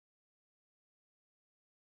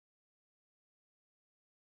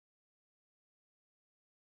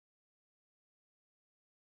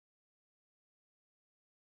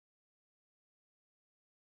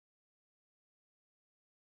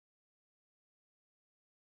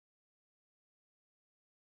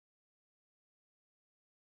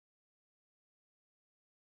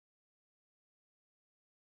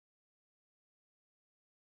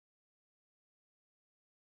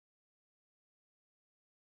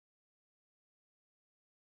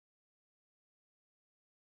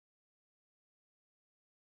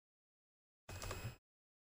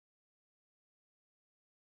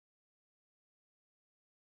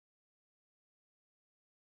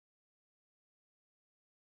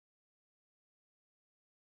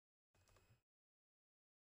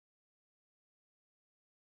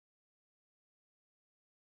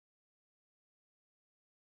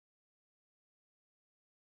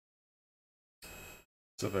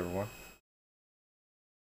What's up, everyone?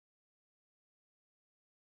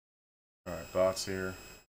 Alright, bots here.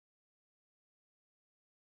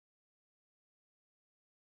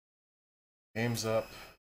 Game's up.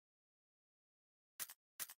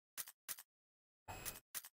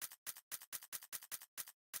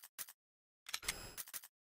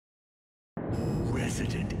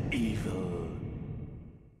 Resident Evil.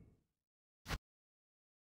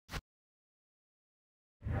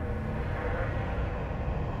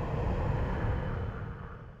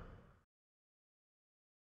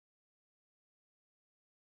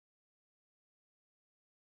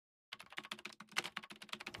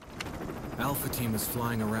 Alpha Team is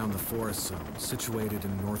flying around the forest zone, situated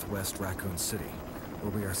in northwest Raccoon City,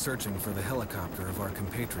 where we are searching for the helicopter of our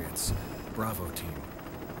compatriots, Bravo Team,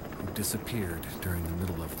 who disappeared during the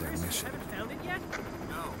middle of their mission. Haven't found it yet?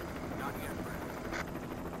 No, not yet, Brad.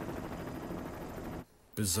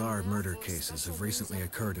 Bizarre murder cases have recently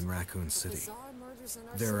occurred in Raccoon City.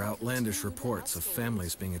 There are outlandish reports of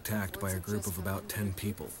families being attacked by a group of about 10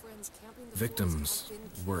 people. Victims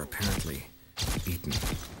were apparently eaten.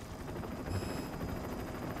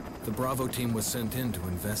 The Bravo Team was sent in to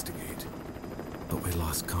investigate, but we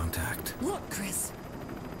lost contact. Look, Chris!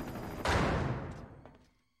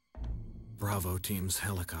 Bravo Team's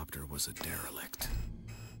helicopter was a derelict.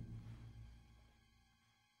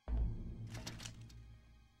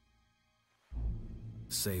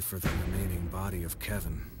 Save for the remaining body of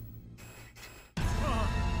Kevin.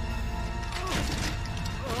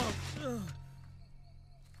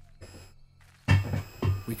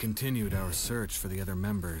 We continued our search for the other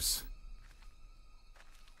members,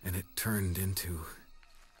 and it turned into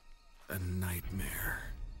a nightmare.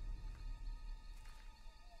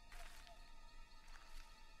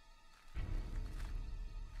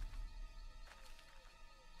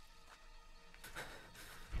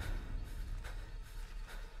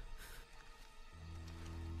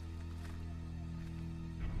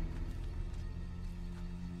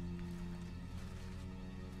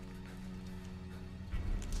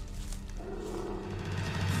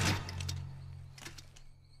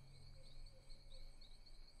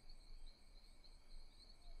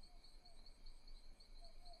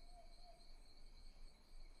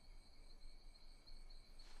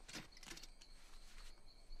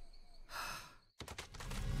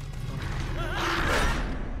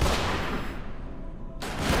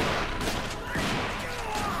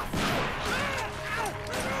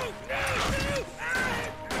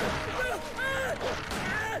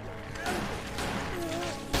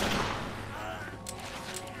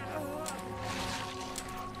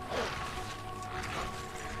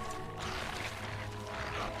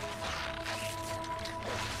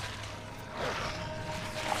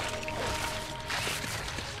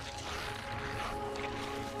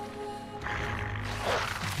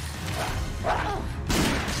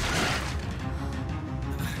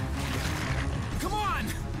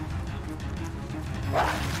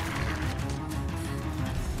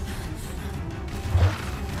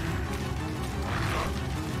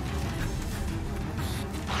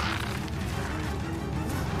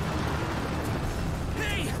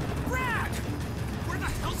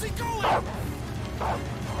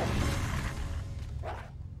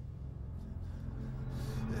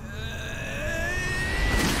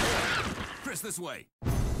 This way.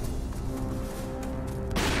 Damn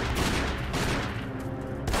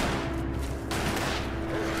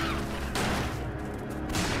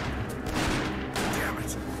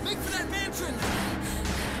it! Make for that mansion!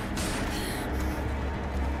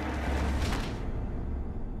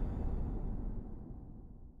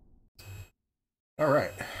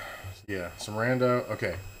 Alright. Yeah, some rando.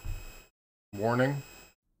 Okay. Warning.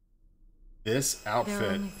 This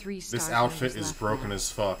outfit is broken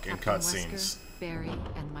as fuck in cutscenes. Barry,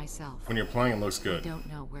 and myself. When you're playing, it looks good. I don't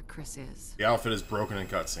know where Chris is. The outfit is broken in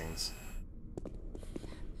cutscenes.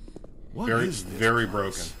 Very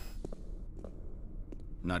broken.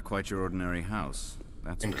 Not quite your ordinary house.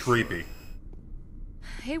 That's and for creepy. Sure.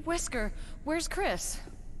 Hey, Wesker, where's Chris?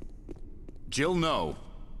 Jill, no.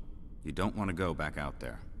 You don't want to go back out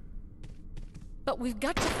there. But we've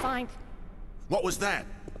got to find... What was that?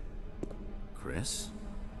 Chris?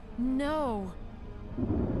 No.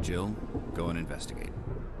 Jill, go and investigate.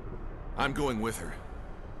 I'm going with her.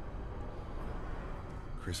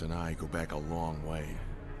 Chris and I go back a long way.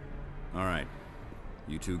 All right.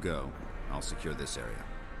 You two go. I'll secure this area.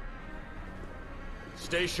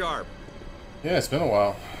 Stay sharp. Yeah, it's been a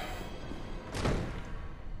while.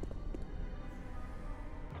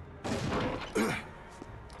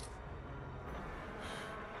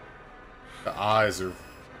 The eyes are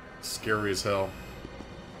scary as hell.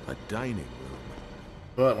 A dining room.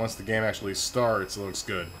 But once the game actually starts, it looks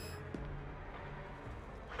good.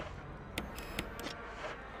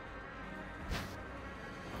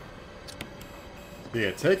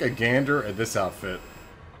 Yeah, take a gander at this outfit.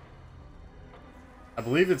 I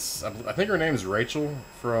believe it's... I think her name is Rachel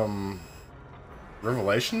from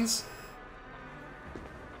Revelations?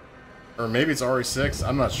 Or maybe it's RE6,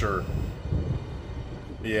 I'm not sure.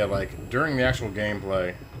 Yeah, like, during the actual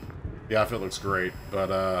gameplay, the outfit looks great,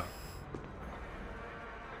 but,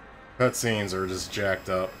 cutscenes are just jacked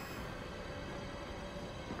up.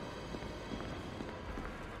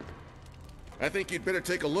 I think you'd better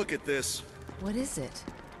take a look at this. What is it?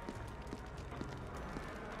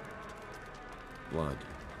 Blood.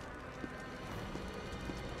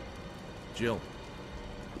 Jill,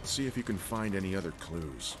 see if you can find any other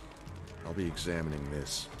clues. I'll be examining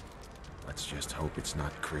this. Let's just hope it's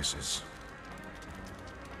not Chris's.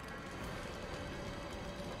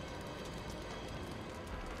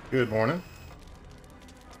 Good morning.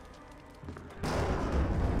 I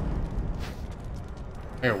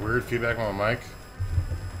got weird feedback on my mic.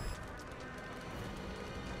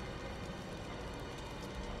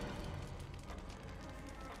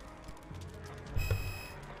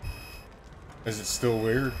 Is it still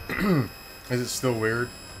weird? Is it still weird?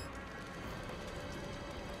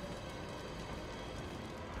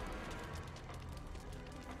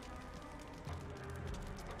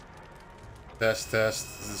 Test,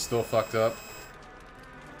 test. Is it still fucked up?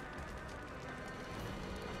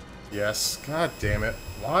 Yes. God damn it.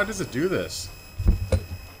 Why does it do this?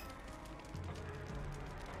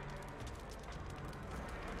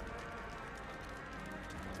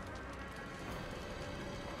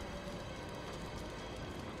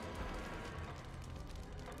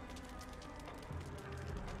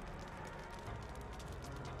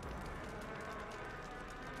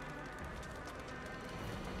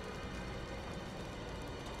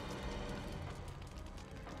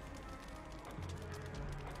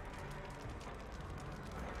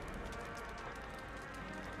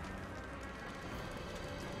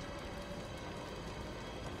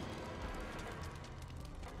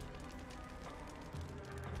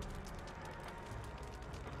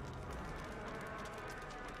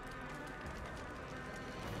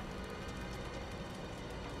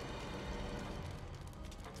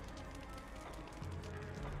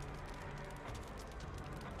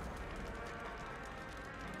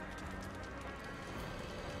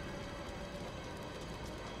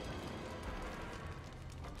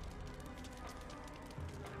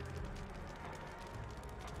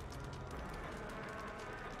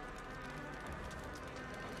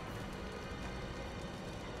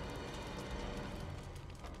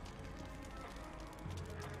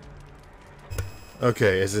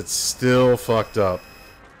 Okay, is it still fucked up?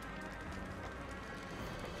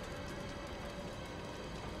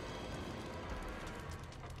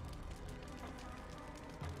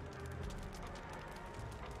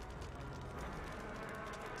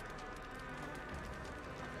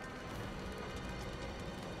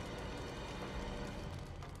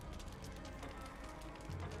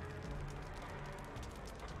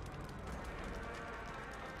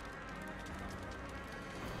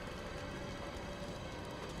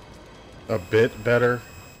 A bit better.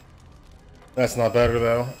 That's not better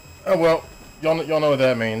though. Oh well, y'all know what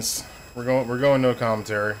that means. We're going no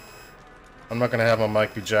commentary. I'm not gonna have my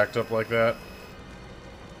mic be jacked up like that.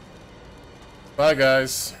 Bye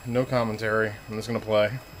guys. No commentary. I'm just gonna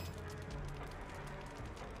play.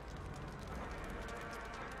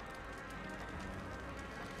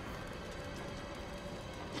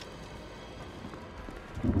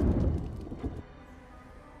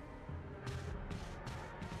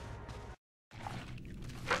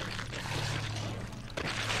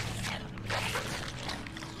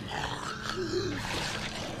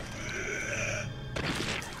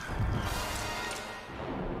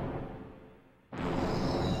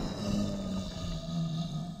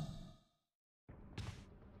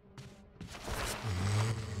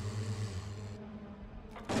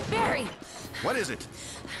 Barry! What is it?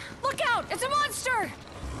 Look out! It's a monster!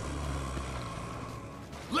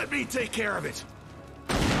 Let me take care of it.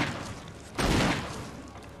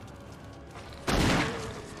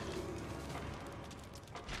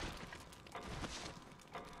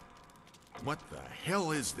 What the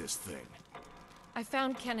hell is this thing? I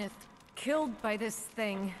found Kenneth killed by this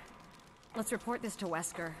thing. Let's report this to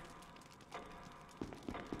Wesker.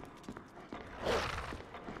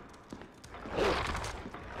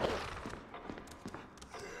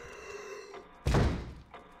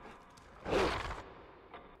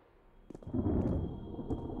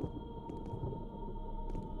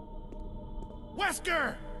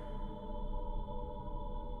 Wesker!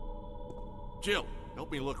 Jill,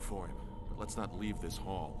 help me look for him. But let's not leave this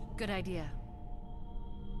hall. Good idea.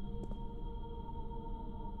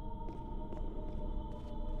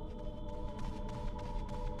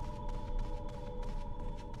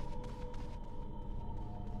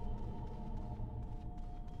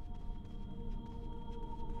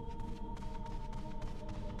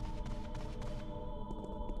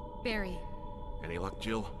 Barry. Any luck,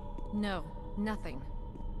 Jill? No, nothing.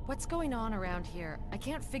 What's going on around here? I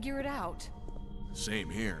can't figure it out. Same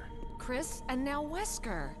here. Chris, and now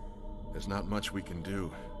Wesker. There's not much we can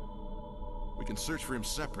do. We can search for him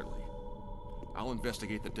separately. I'll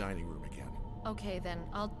investigate the dining room again. Okay then,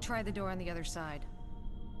 I'll try the door on the other side.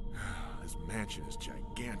 This mansion is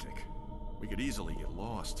gigantic. We could easily get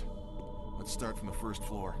lost. Let's start from the first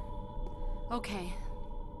floor. Okay.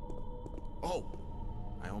 Oh!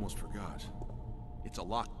 I almost forgot. It's a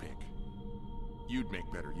lockpick. You'd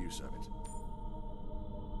make better use of it.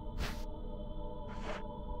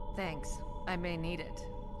 Thanks. I may need it.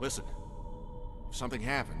 Listen, if something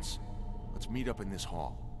happens, let's meet up in this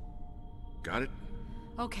hall. Got it?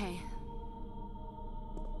 Okay.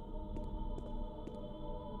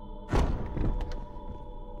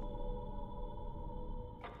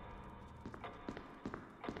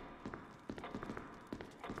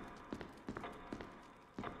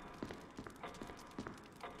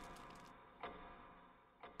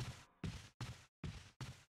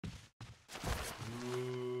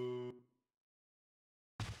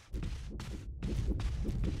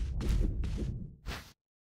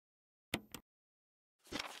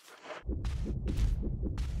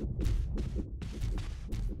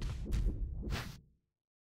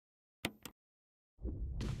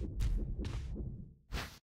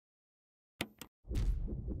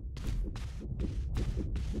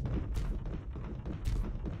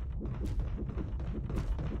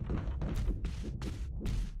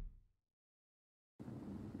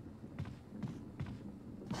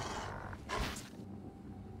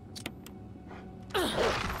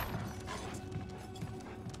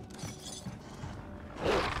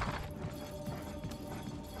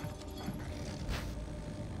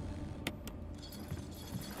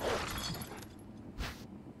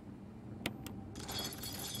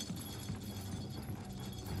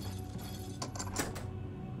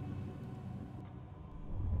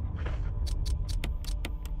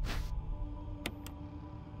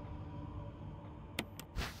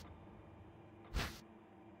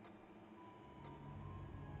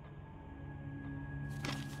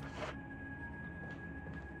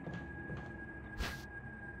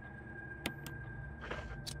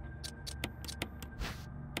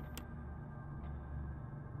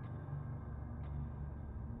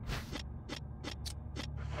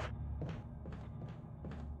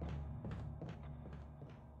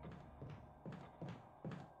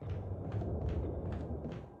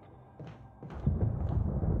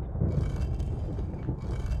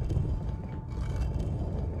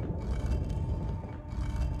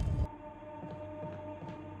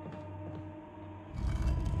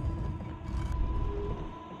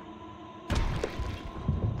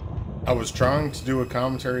 I was trying to do a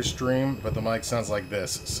commentary stream, but the mic sounds like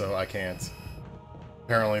this, so I can't.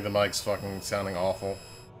 Apparently the mic's fucking sounding awful,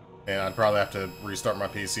 and I'd probably have to restart my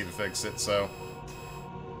PC to fix it, so...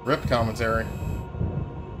 RIP commentary.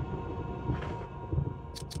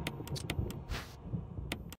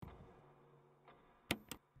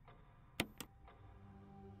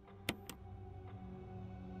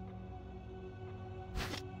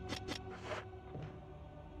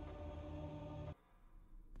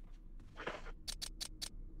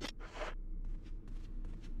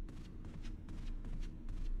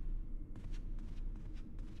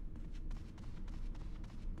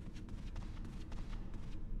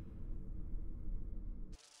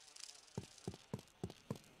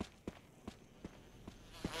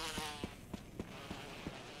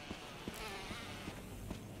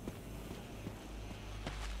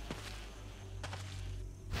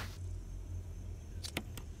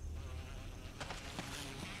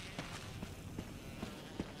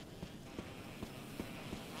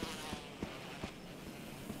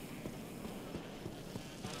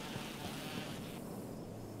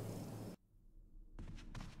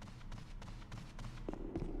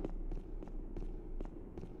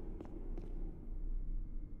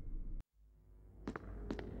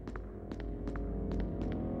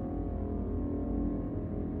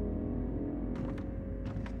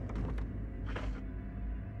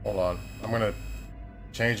 Hold on. I'm gonna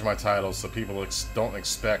change my title so people don't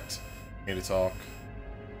expect me to talk.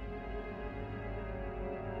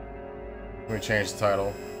 Let me change the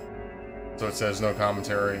title so it says no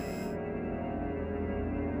commentary.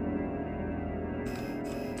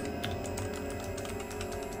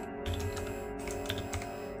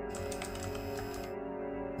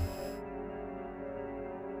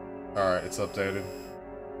 Alright, it's updated.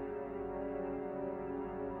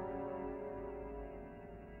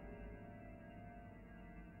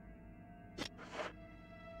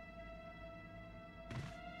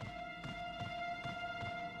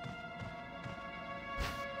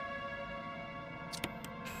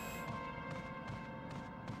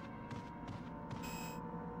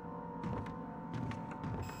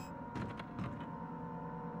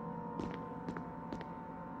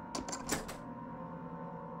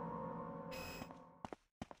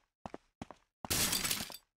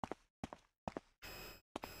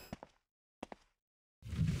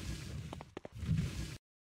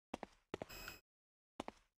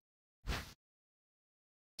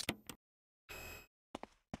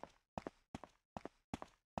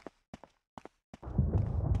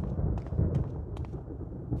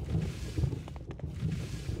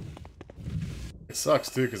 It sucks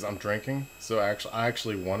too because I'm drinking, so I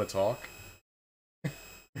actually want to talk,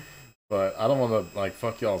 but I don't want to like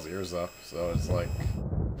fuck y'all's ears up. So it's like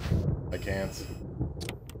I can't.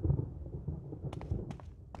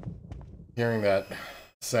 Hearing that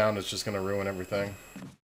sound is just gonna ruin everything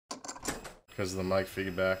because of the mic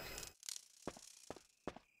feedback.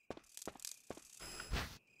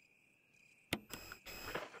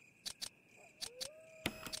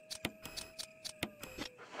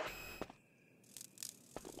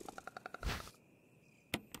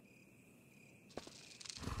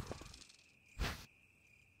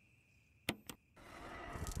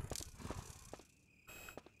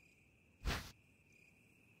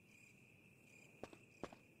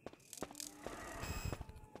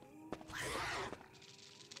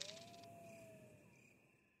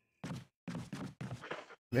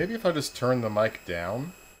 Maybe if I just turn the mic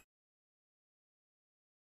down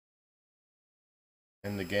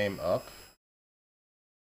and the game up,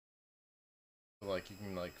 so like you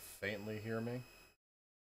can like faintly hear me.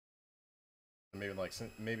 Maybe like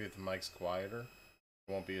maybe if the mic's quieter,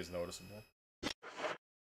 it won't be as noticeable.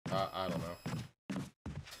 I don't know.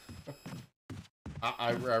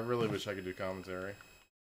 I really wish I could do commentary.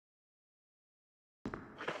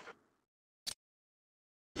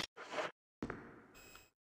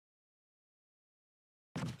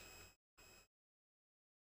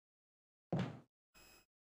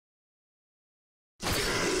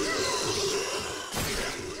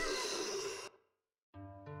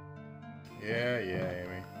 Yeah,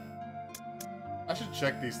 Amy. I should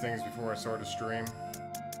check these things before I start a stream.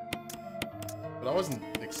 But I wasn't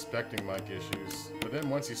expecting mic issues. But then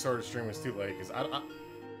once you started streaming, it's too late.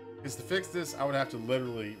 Because to fix this, I would have to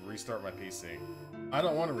literally restart my PC. I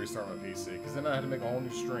don't want to restart my PC, because then I had to make a whole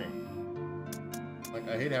new stream. Like,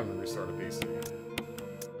 I hate having to restart a PC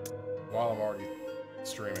while I'm already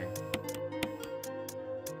streaming.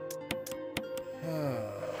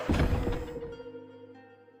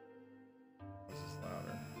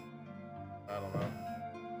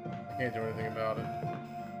 I can't do anything about it.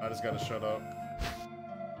 I just gotta shut up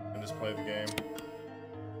and just play the game.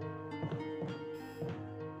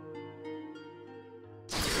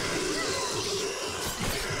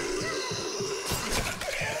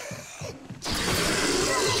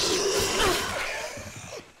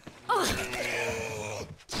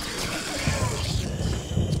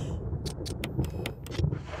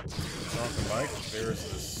 It's off the mic. There's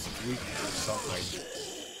a squeak or something.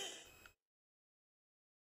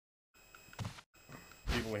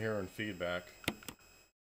 People hearing feedback.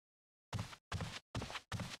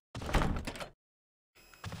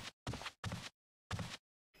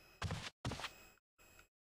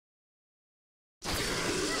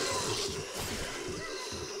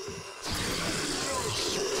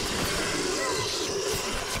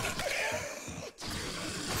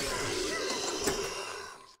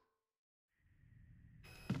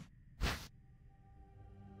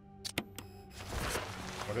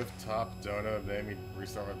 What if Top Donut made me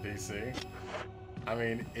restart my PC? I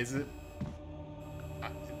mean, is it...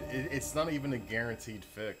 It's not even a guaranteed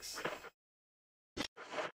fix.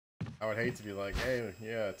 I would hate to be like, hey,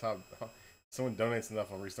 yeah, someone donates enough,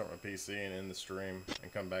 I'll restart my PC and end the stream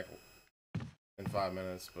and come back in 5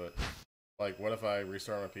 minutes, but like, what if I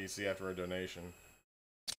restart my PC after a donation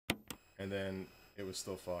and then it was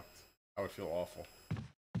still fucked? I would feel awful.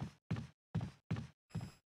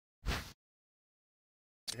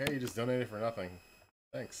 Hey, you just donated for nothing.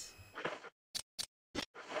 Thanks.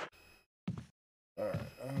 Alright,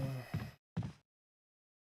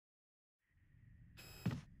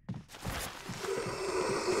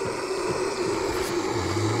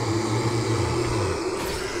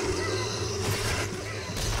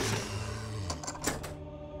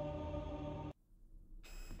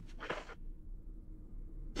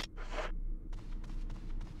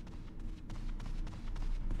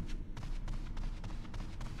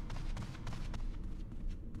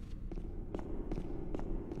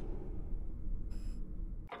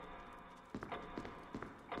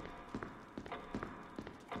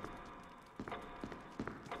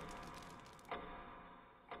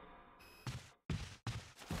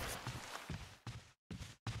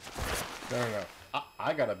 No.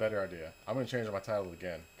 I got a better idea. I'm gonna change my title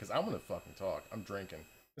again, because I'm gonna fucking talk. I'm drinking.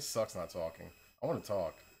 This sucks not talking. I wanna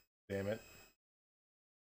talk. Damn it.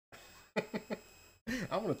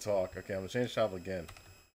 I'm gonna talk. Okay, I'm gonna change the title again.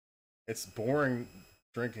 It's boring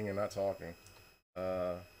drinking and not talking.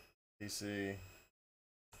 PC,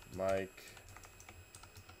 mic,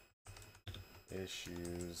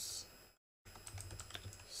 issues.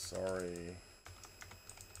 Sorry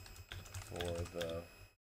for the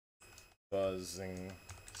buzzing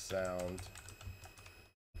sound.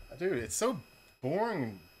 Dude, it's so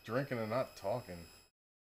boring drinking and not talking.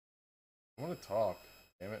 I want to talk.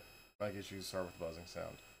 Damn it. Mic issues start with buzzing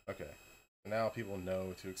sound. Okay. Now people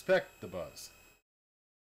know to expect the buzz.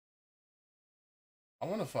 I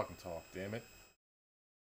want to fucking talk, damn it.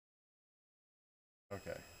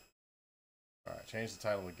 Okay. Alright, change the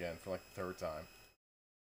title again for like the third time.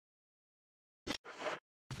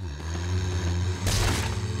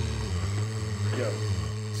 Yo,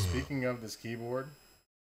 speaking of this keyboard,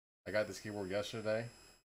 I got this keyboard yesterday.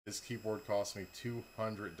 This keyboard cost me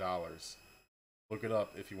 $200. Look it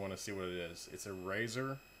up if you want to see what it is. It's a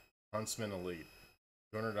Razer Huntsman Elite.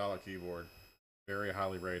 $200 keyboard. Very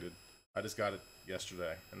highly rated. I just got it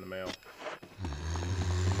yesterday in the mail.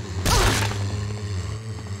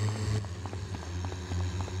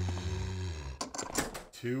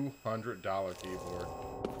 $200 keyboard.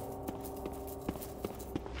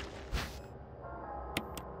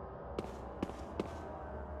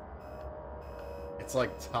 It's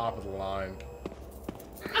like top of the line.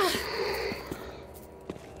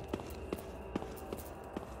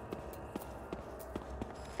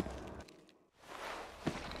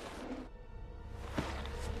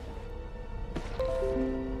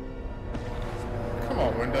 Come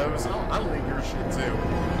on, Windows. I'll leak your shit too.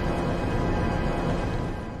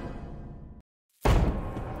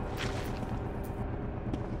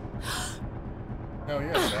 Hell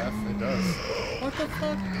yeah, Beth, it does. What the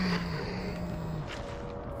fuck?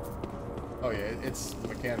 Oh yeah, it's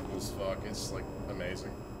mechanical as fuck. It's like amazing.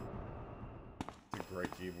 It's a great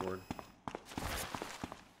keyboard.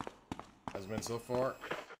 Has been so far.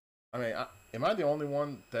 I mean, am I the only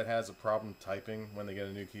one that has a problem typing when they get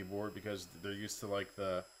a new keyboard because they're used to like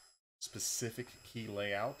the specific key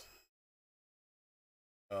layout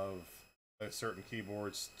of certain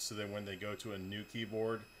keyboards, so that when they go to a new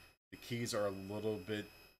keyboard, the keys are a little bit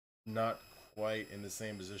not quite in the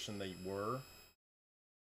same position they were.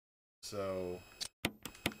 So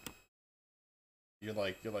you're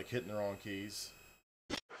like hitting the wrong keys.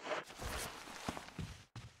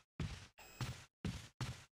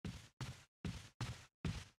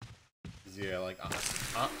 Yeah, like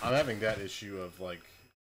I'm having that issue of like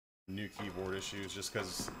new keyboard issues just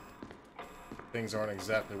because things aren't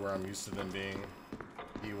exactly where I'm used to them being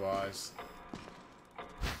key-wise.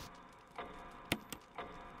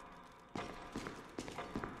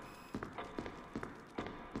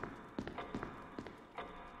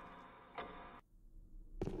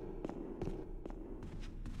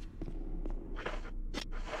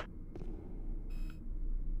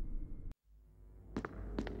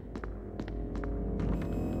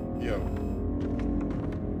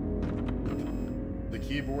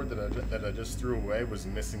 Keyboard that I just threw away was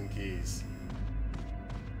missing keys.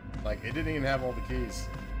 Like, it didn't even have all the keys.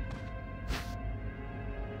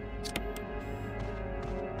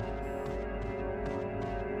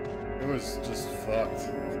 It was just fucked.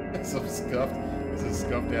 It's a scuffed. It's a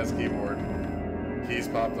scuffed ass keyboard. Keys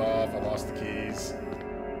popped off. I lost the keys.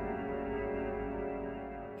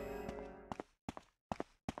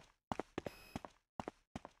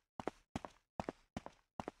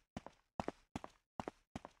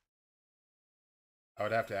 I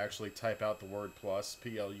would have to actually type out the word plus,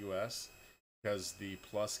 P-L-U-S, because the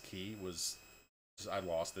plus key was, I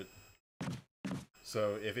lost it.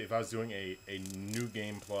 So if I was doing a new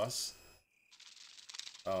game plus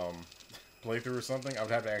playthrough or something, I would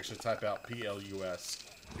have to actually type out P-L-U-S,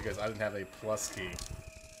 because I didn't have a plus key.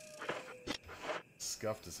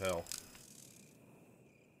 Scuffed as hell.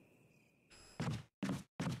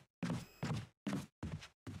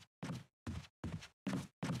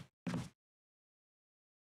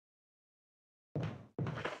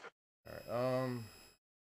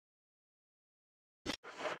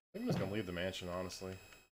 I think I'm just gonna leave the mansion, honestly.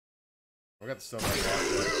 We got the stone block yet.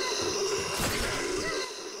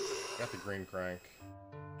 Got the green crank.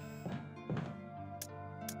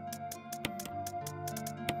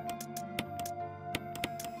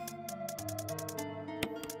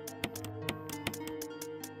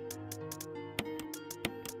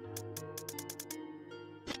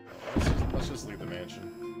 Let's just leave the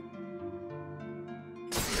mansion.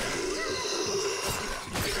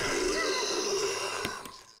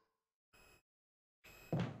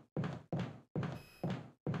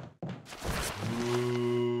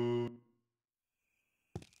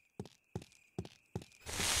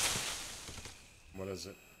 is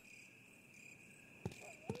it?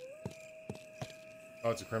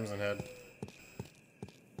 Oh, it's a Crimson Head.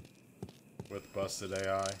 With busted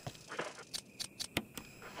AI.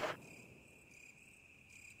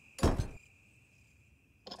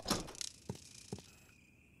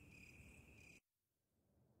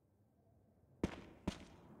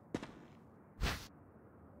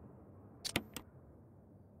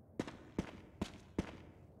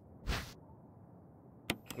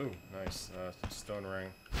 Ooh, nice. Stone ring.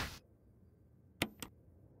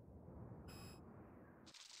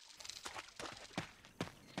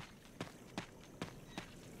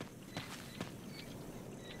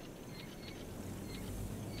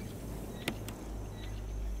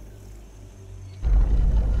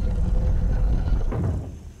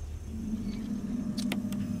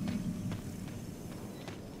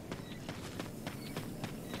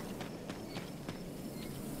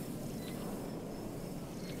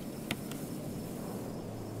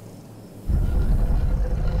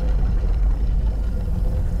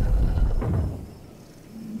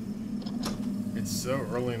 So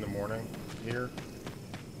early in the morning here.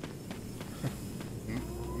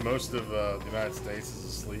 Most of the United States is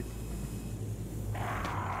asleep.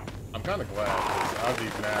 I'm kind of glad, because I'd be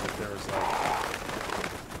mad if there was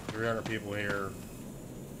like 300 people here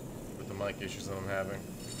with the mic issues that I'm having.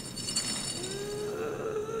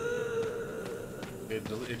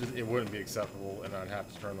 It wouldn't be acceptable, and I'd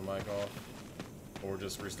have to turn the mic off or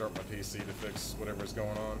just restart my PC to fix whatever's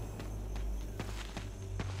going on.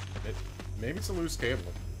 Maybe it's a loose cable.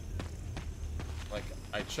 Like,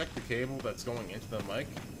 I checked the cable that's going into the mic,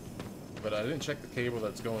 but I didn't check the cable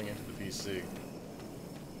that's going into the PC.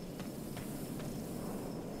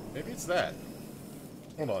 Maybe it's that.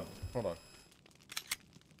 Hold on.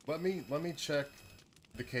 Let me check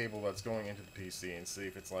the cable that's going into the PC and see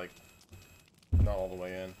if it's like not all the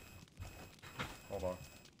way in. Hold on.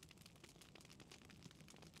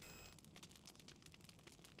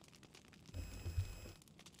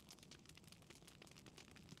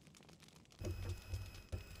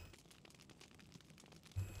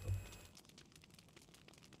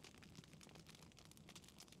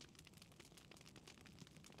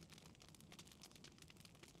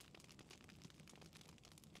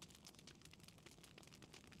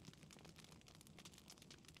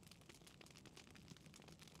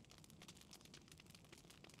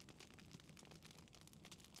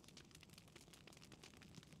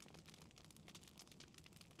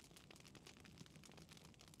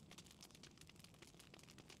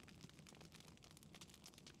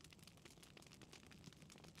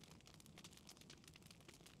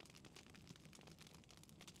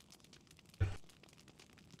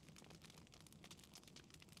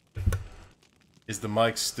 Is the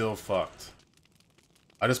mic still fucked?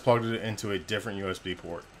 I just plugged it into a different USB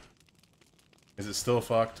port. Is it still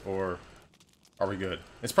fucked, or are we good?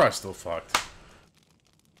 It's probably still fucked.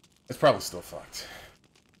 It's probably still fucked.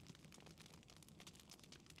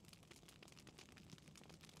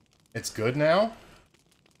 It's good now?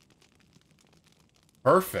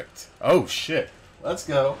 Perfect. Oh shit. Let's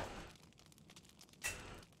go.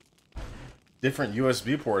 Different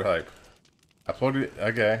USB port hype. I plugged it.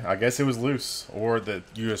 Okay, I guess it was loose, or the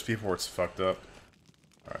USB port's fucked up.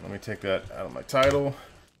 Alright, let me take that out of my title.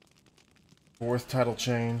 4th title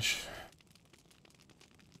change.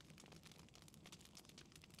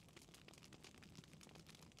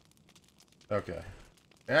 Okay.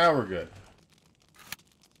 Now we're good.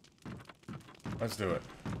 Let's do it.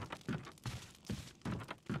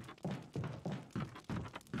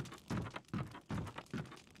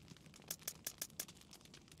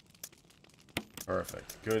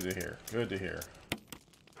 Perfect. Good to hear. Good to hear.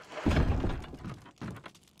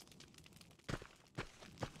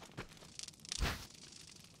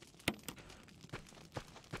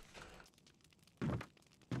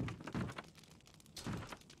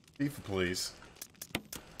 FIFA, please.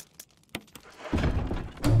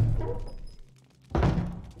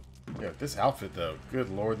 Yeah, this outfit though. Good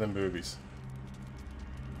lord, them boobies.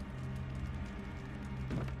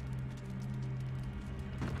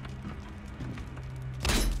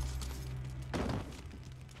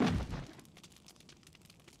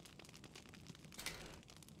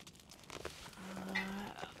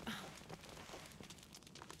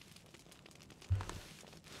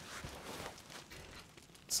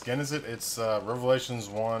 Skin is it? It's Revelations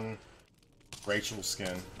 1 Rachel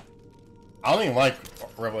skin. I don't even like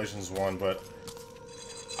Revelations 1, but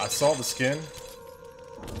I saw the skin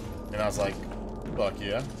and I was like, fuck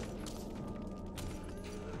yeah.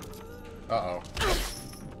 Uh-oh.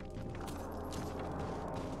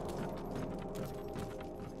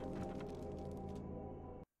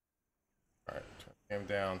 Alright, turn Came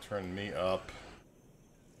down, turned me up.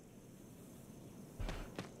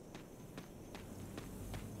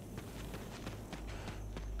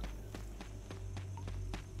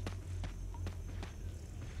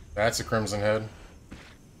 That's a Crimson Head.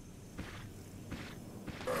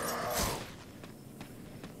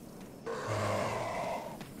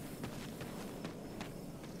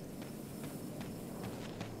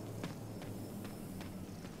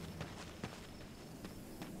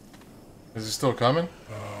 Is he still coming?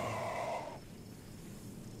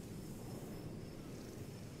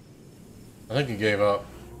 I think he gave up.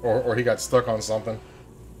 Or he got stuck on something.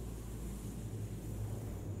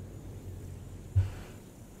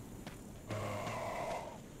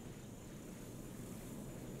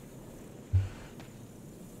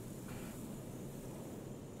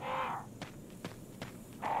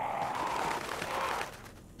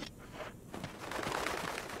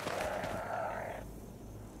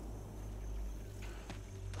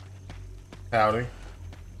 Howdy.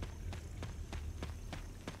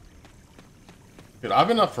 Dude, I've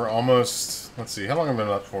been up for almost... Let's see, how long have I been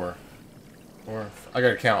up for? I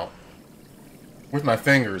gotta count. With my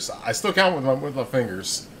fingers. I still count with my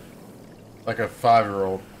fingers. Like a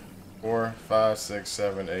 5-year-old. 4, 5, 6,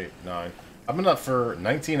 7, 8, 9. I've been up for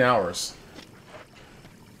 19 hours.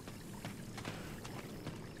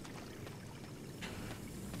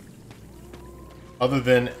 Other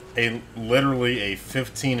than literally a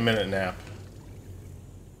 15-minute nap.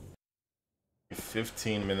 A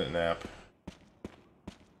 15-minute nap.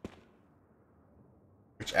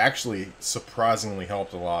 Which actually surprisingly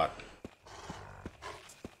helped a lot.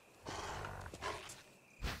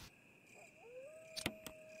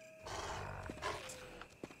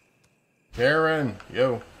 Karen,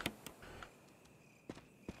 yo.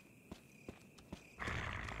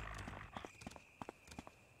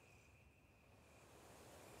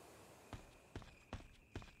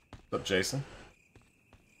 What's up, Jason?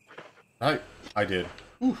 I did.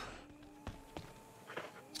 Whew.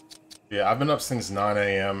 Yeah, I've been up since 9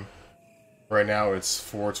 a.m. Right now it's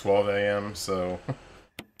 4:12 a.m., so...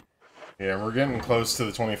 yeah, we're getting close to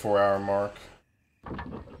the 24-hour mark.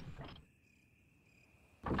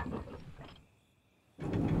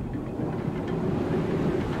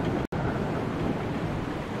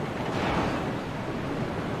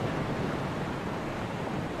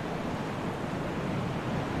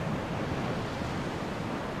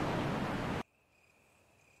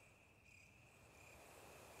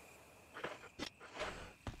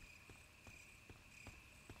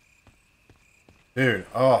 Dude,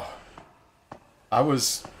 oh. I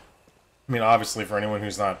mean, obviously, for anyone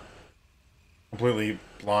who's not completely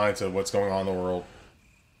blind to what's going on in the world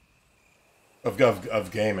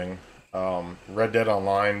of gaming, Red Dead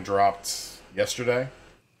Online dropped yesterday.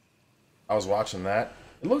 I was watching that.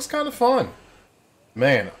 It looks kind of fun.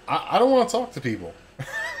 Man, I don't want to talk to people.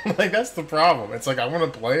 Like, that's the problem. It's like, I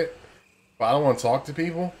want to play it, but I don't want to talk to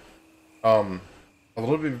people. A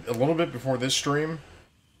little bit before this stream,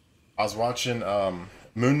 I was watching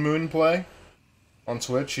Moon play on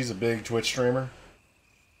Twitch. He's a big Twitch streamer.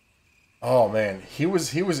 Oh man, he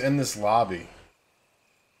was in this lobby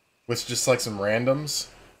with just like some randoms,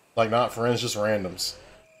 like not friends, just randoms.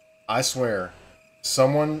 I swear,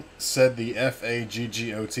 someone said the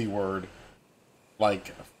FAGGOT word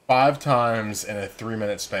like 5 times in a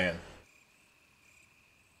 3-minute span.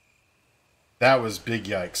 That was big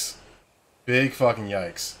yikes. Big fucking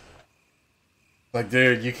yikes. Like,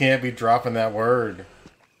 dude, you can't be dropping that word.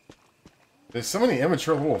 There's so many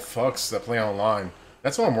immature little fucks that play online.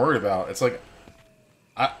 That's what I'm worried about. It's like,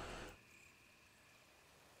 I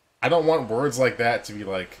don't want words like that to be,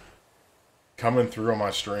 like, coming through on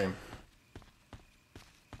my stream.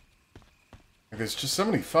 Like, there's just so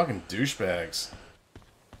many fucking douchebags.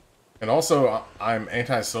 And also, I'm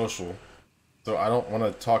antisocial, so I don't want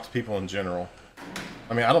to talk to people in general.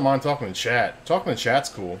 I mean, I don't mind talking in chat. Talking in chat's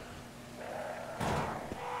cool.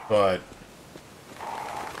 But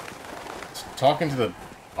talking to the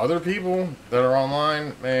other people that are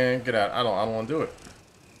online, man, get out. I don't want to do it.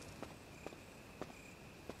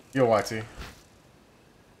 Yo, YT.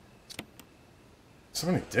 So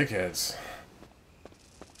many dickheads.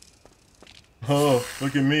 Oh,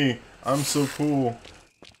 look at me. I'm so cool.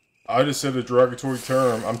 I just said a derogatory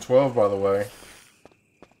term. I'm 12, by the way.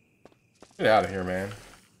 Get out of here, man.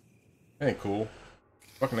 That ain't cool.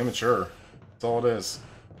 Fucking immature. That's all it is.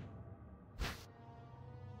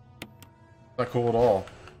 Not cool at all.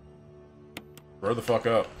 Grow the fuck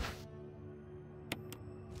up.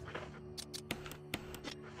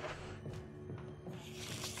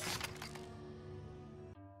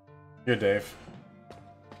 Here, Dave.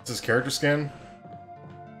 Is this character skin?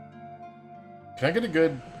 Can I get a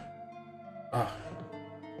good...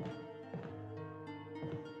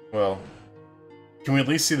 Well, can we at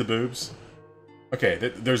least see the boobs? Okay,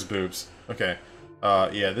 there's boobs. Okay.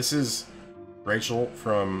 Yeah, this is Rachel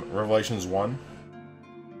from Revelations 1.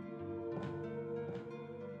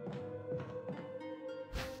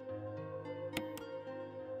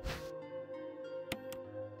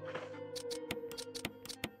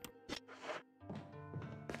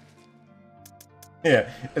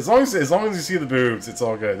 Yeah, as long as you see the boobs, it's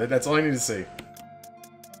all good. That's all I need to see.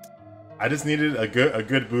 I just needed a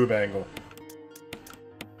good boob angle.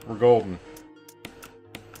 We're golden.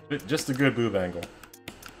 Just a good boob angle.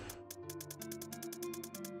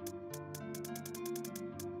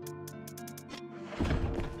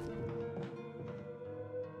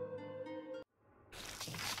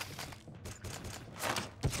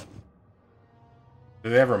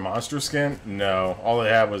 Did they have a monster skin? No, all they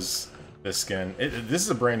had was this skin. This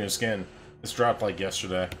is a brand new skin. This dropped like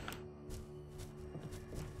yesterday.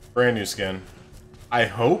 Brand new skin. I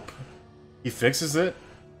hope he fixes it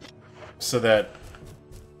so that,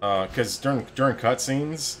 because during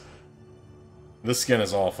cutscenes, this skin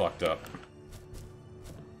is all fucked up.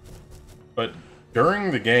 But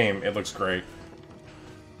during the game, it looks great.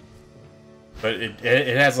 But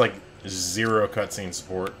it has like zero cutscene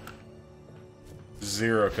support.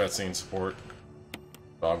 Zero cutscene support.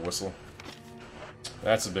 Dog whistle.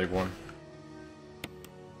 That's a big one.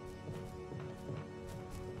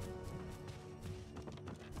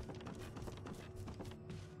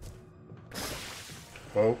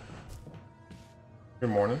 Whoa. Good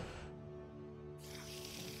morning.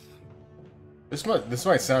 This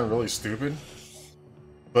might sound really stupid,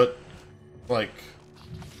 but like,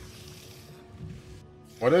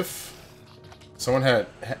 what if someone had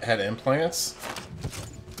implants?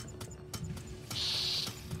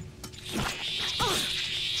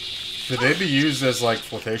 Could they be used as like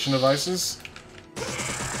flotation devices?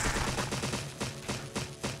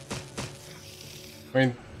 I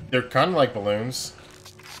mean, they're kind of like balloons.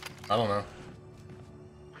 I don't know.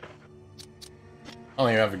 I don't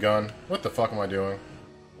even have a gun. What the fuck am I doing?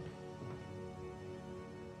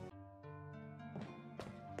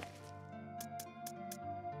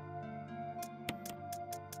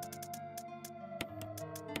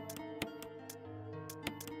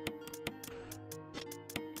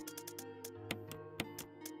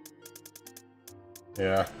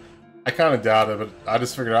 Yeah, I kind of doubt it, but I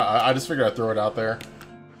just figured I'd throw it out there.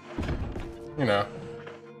 You know,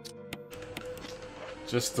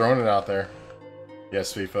 just throwing it out there.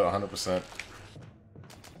 Yes, FIFA, 100%.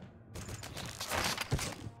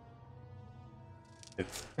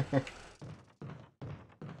 It's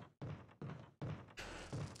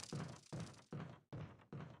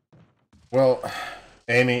well,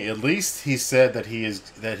 Amy. At least he said that he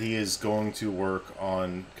is going to work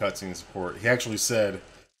on cutscene support. He actually said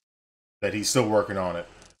that he's still working on it,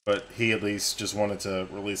 but he at least just wanted to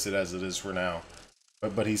release it as it is for now.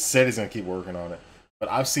 But he said he's gonna keep working on it. But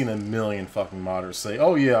I've seen a million fucking modders say,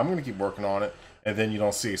 "Oh yeah, I'm gonna keep working on it," and then you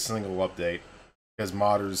don't see a single update because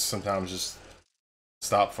modders sometimes just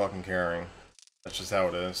stop fucking caring. That's just how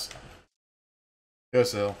it is. Go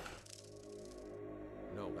Sil.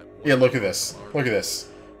 Yeah, look at this. Look at this.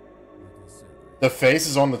 The face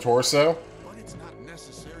is on the torso. But it's not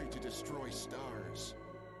necessary to destroy stars.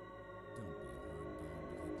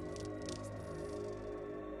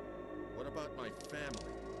 What about my family?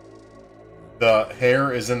 The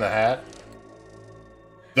hair is in the hat.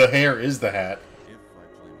 The hair is the hat. If I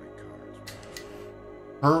play my cards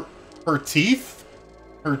right. Her teeth?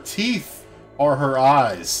 Her teeth are her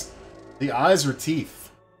eyes. The eyes are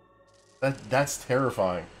teeth. That's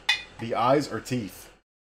terrifying. The eyes are teeth.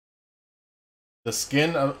 The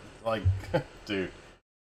skin of, like, dude.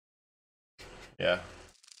 Yeah.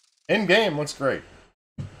 In-game looks great.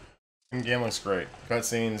 In-game looks great.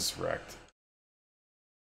 Cutscenes wrecked.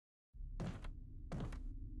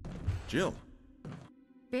 Jill.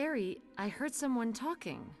 Barry, I heard someone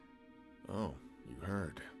talking. Oh, you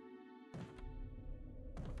heard.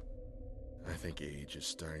 I think age is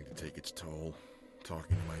starting to take its toll.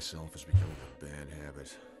 Talking to myself has become a bad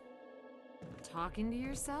habit. Talking to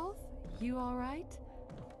yourself? You alright?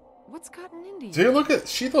 What's gotten into you? Dude, look at,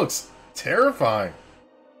 she looks terrifying.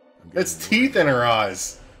 It's teeth in her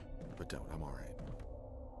eyes. But don't, I'm alright.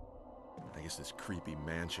 I guess this creepy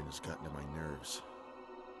mansion has gotten to my nerves.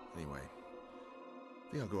 Anyway,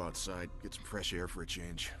 I think I'll go outside, get some fresh air for a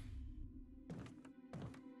change.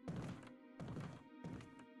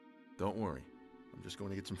 Don't worry, I'm just going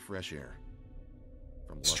to get some fresh air.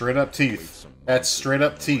 Straight up teeth. That's straight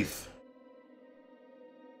up teeth.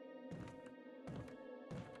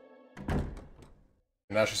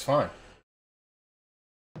 And now she's fine.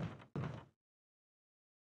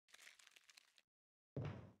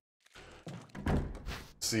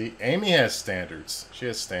 See, Amy has standards. She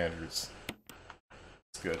has standards.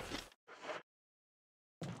 It's good.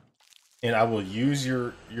 And I will use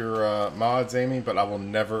your mods, Amy, but I will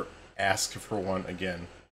never ask for one again.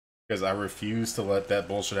 Because I refuse to let that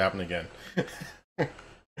bullshit happen again.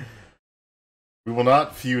 We will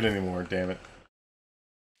not feud anymore, damn it.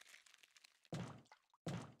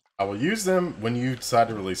 I will use them when you decide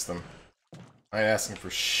to release them. I ain't asking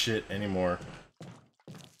for shit anymore.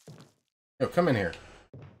 Yo, come in here.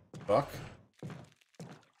 Fuck.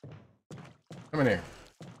 Come in here.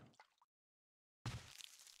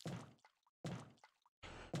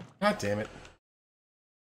 God damn it.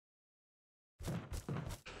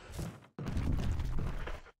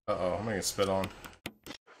 Uh-oh, I'm gonna get spit on.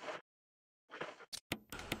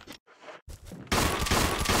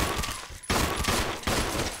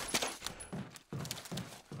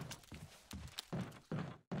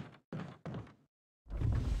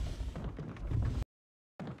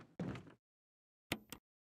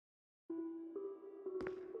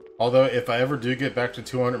 Although, if I ever do get back to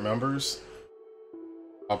 200 members,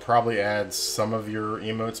 I'll probably add some of your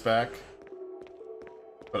emotes back.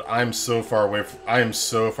 But I'm so far away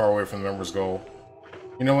from the members goal.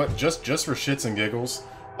 You know what? Just for shits and giggles,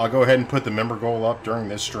 I'll go ahead and put the member goal up during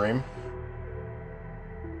this stream.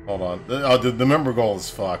 Hold on. The member goal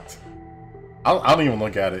is fucked. I don't even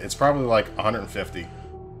look at it. It's probably like 150.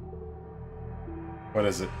 What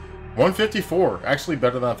is it? 154. Actually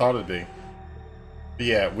better than I thought it'd be. But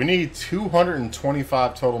yeah, we need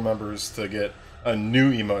 225 total members to get a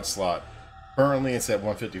new emote slot. Currently it's at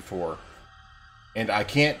 154. And I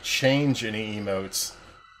can't change any emotes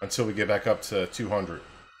until we get back up to 200.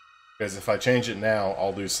 Because if I change it now,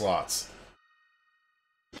 I'll lose slots.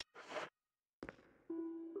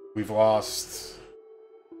 We've lost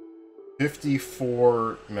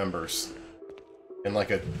 54 members in like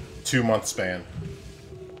a 2-month span.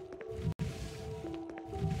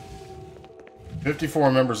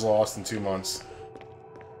 54 members lost in 2 months.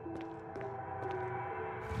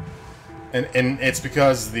 And it's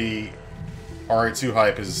because the RE2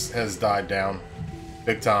 hype has died down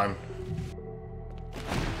big time.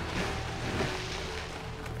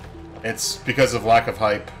 It's because of lack of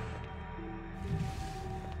hype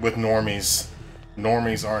with normies.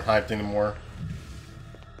 Normies aren't hyped anymore.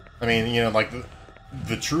 I mean, you know, like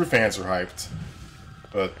the true fans are hyped,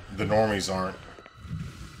 but the normies aren't.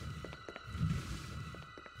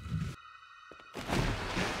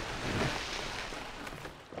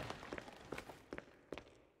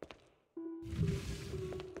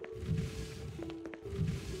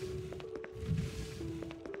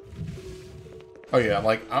 Oh yeah,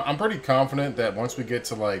 like, I'm pretty confident that once we get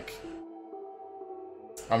to, like,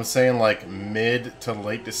 I'm saying, like, mid to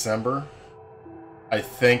late December, I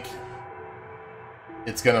think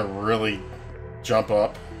it's gonna really jump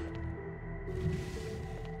up.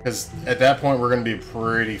 Because at that point, we're gonna be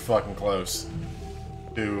pretty fucking close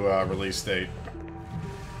to release date.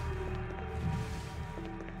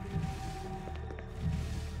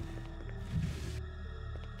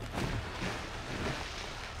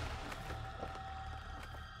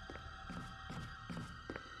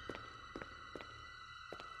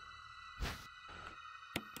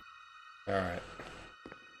 Alright.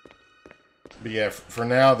 But yeah, for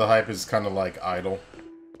now, the hype is kind of like idle.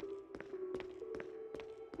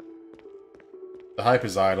 The hype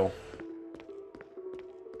is idle.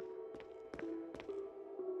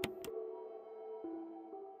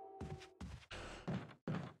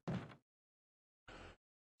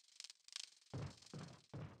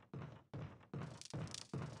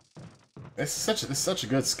 This is such a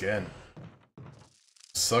good skin.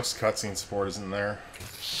 Sucks cutscene support isn't there.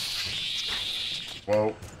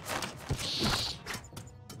 Whoa.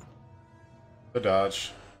 The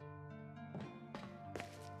dodge.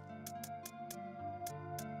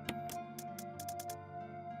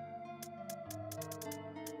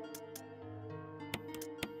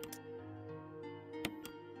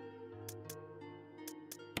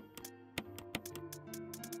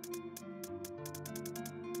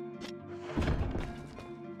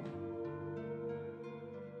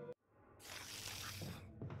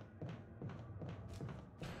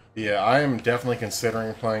 Yeah, I am definitely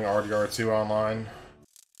considering playing RDR2 online,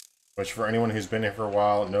 which for anyone who's been here for a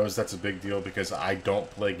while knows that's a big deal because I don't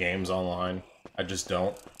play games online. I just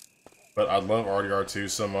don't. But I love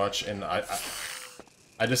RDR2 so much, and I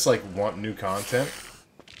just like want new content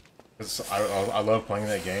because I love playing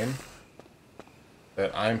that game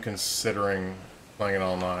that I'm considering playing it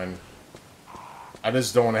online. I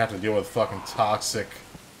just don't want to have to deal with fucking toxic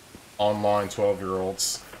online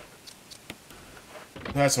 12-year-olds.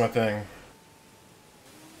 That's my thing.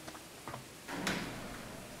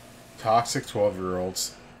 Toxic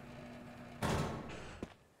 12-year-olds.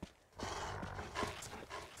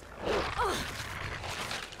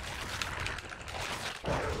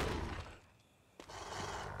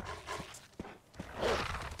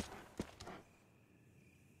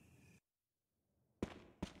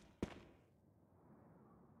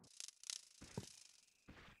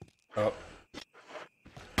 Oh.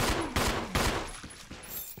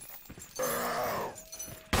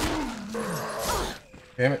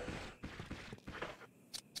 Damn it.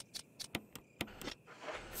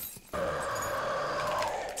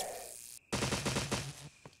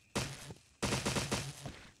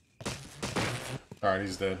 Alright,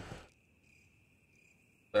 he's dead.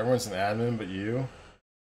 Everyone's an admin but you?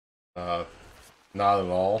 Not at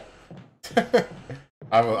all.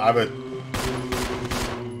 I've a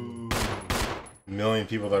million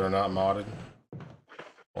people that are not modded.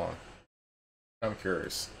 Hold on. I'm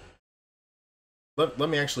curious. Let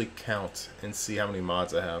me actually count and see how many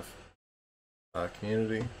mods I have.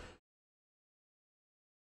 Community.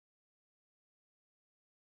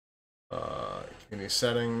 Community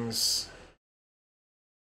settings.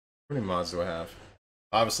 How many mods do I have?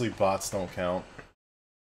 Obviously bots don't count.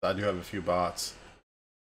 I do have a few bots.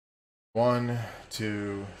 1,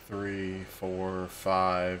 2, 3, 4,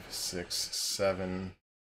 5, 6, 7,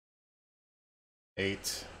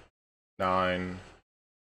 8, 9,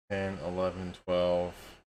 10, 11, 12,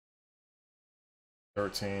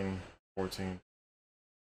 13, 14,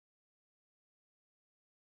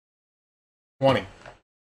 20.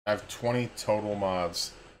 I have 20 total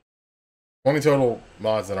mods. 20 total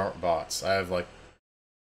mods that aren't bots. I have like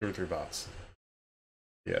 2 or 3 bots.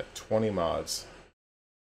 Yeah, 20 mods.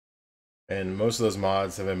 And most of those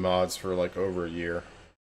mods have been mods for like over a year.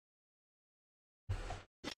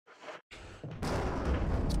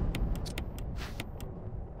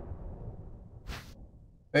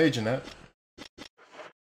 Hey, Jeanette.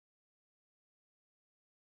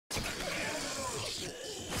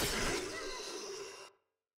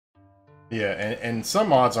 Yeah, and some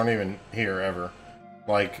mods aren't even here ever.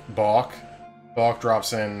 Like Balk. Balk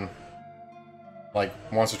drops in like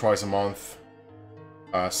once or twice a month.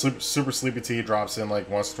 Super Sleepy Tea drops in like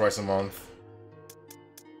once or twice a month.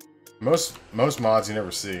 Most mods you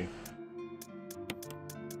never see.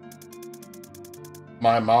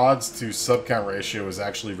 My mods to sub count ratio is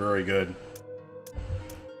actually very good.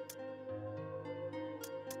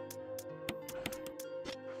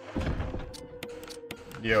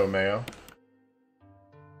 Yo, Mayo.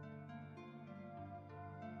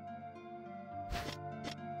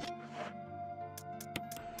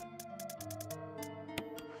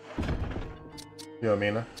 Yo,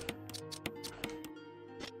 Mina.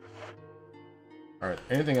 Alright,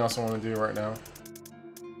 anything else I want to do right now?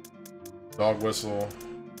 Dog whistle.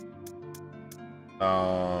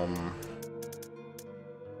 I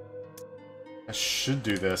should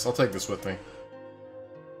do this. I'll take this with me.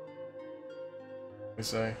 Let me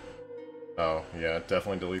say. Oh, yeah,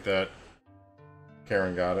 definitely delete that.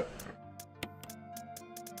 Karen got it.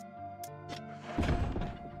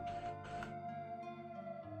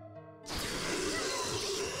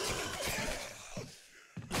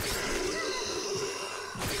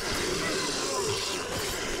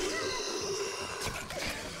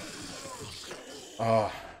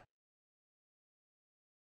 Oh.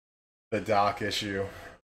 The dock issue.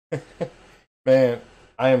 Man,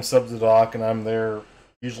 I am sub to dock and I'm there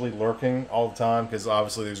usually lurking all the time because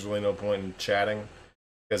obviously there's really no point in chatting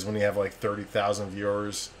because when you have like 30,000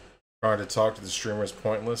 viewers, trying to talk to the streamer is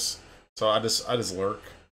pointless. So I just lurk.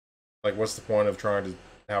 Like, what's the point of trying to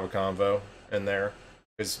have a convo in there?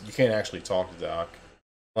 Because you can't actually talk to Doc.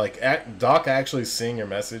 Like, Doc actually seeing your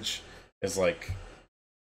message is like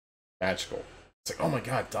magical. It's like, oh my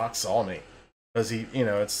god, Doc saw me. Because he, you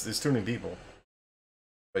know, there's too many people.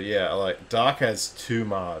 But yeah, like, Doc has 2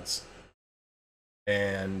 mods.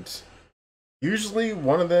 And usually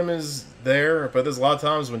one of them is there, but there's a lot of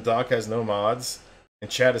times when Doc has no mods, and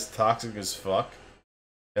chat is toxic as fuck.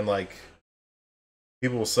 And like,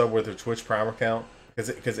 people will sub with their Twitch Prime account,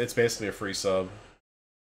 because it's basically a free sub.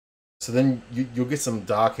 So then you'll get some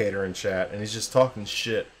Doc hater in chat, and he's just talking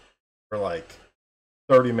shit for like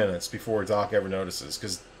 30 minutes before Doc ever notices,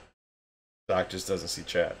 because Doc just doesn't see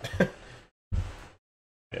chat.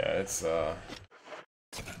 Yeah, it's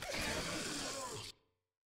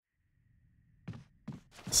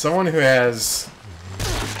someone who has,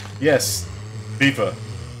 yes, FIFA,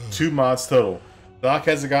 2 mods total. Doc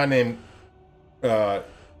has a guy named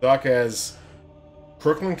Doc has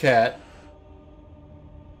Crooklyn Cat,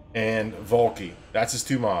 and Volky. That's his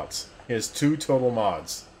 2 mods. He has 2 total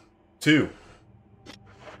mods. 2.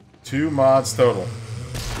 2 mods total.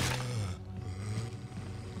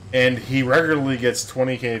 And he regularly gets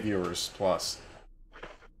 20k viewers plus.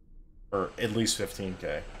 Or at least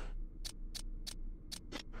 15k.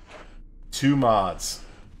 2 mods.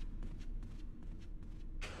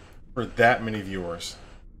 For that many viewers.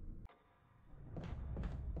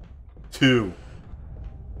 2.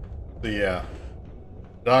 So yeah.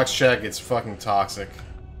 Doc's chat gets fucking toxic.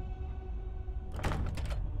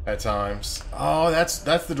 At times. Oh, that's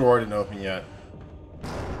the door I didn't open yet.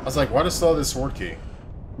 I was like, why does still have this sword key?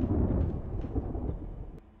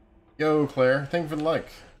 Yo, Claire. Thank you for the like.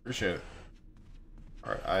 Appreciate it.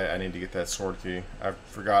 Alright, I need to get that sword key. I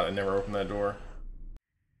forgot I never opened that door.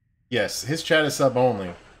 Yes, his chat is sub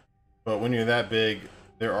only. But when you're that big,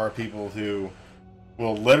 there are people who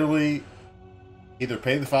will literally either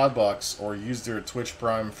pay the $5 or use their Twitch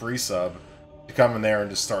Prime free sub to come in there and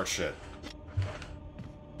just start shit.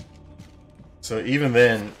 So even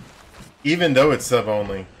then, even though it's sub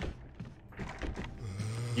only,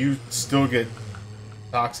 you still get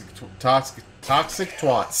toxic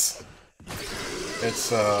twats.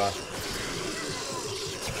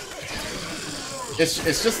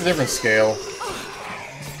 It's just a different scale,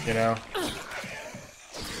 you know.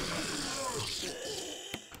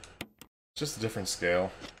 Just a different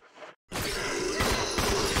scale.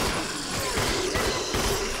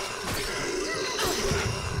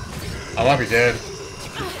 I might be dead.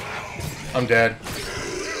 I'm dead.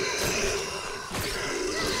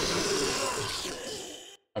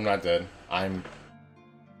 I'm not dead. I'm...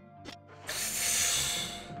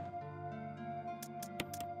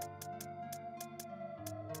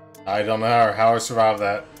 I don't know how I survived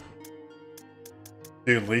that.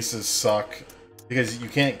 Dude, Lisas suck. Because you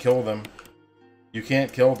can't kill them. You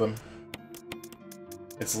can't kill them.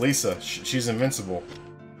 It's Lisa. She's invincible.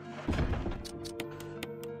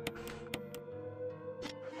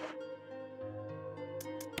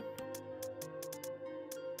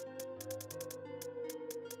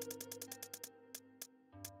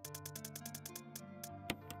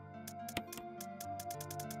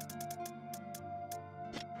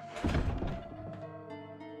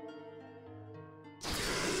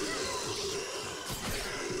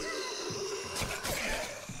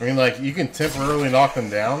 I mean, like, you can temporarily knock them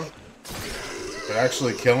down, but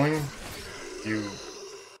actually killing, you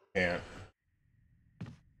can't.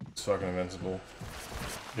 It's fucking invincible.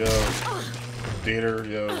 Yo, Dieter,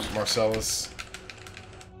 yo, Marcellus.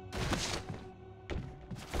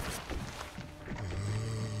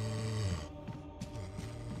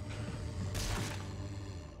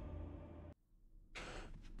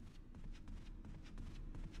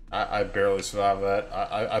 I barely survived that.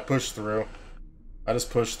 I pushed through. I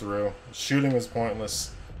just pushed through. Shooting was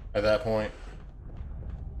pointless at that point.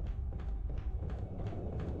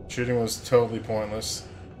 Shooting was totally pointless.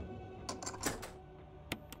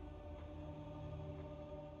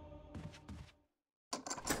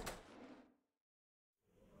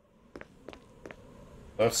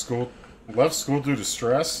 Left school due to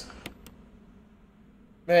stress.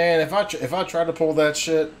 Man, if I tried to pull that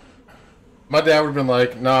shit, my dad would have been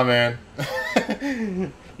like, "Nah, man,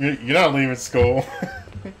 you're not leaving school."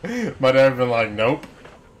 My dad would have been like, "Nope,"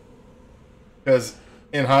 because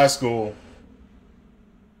in high school,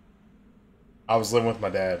 I was living with my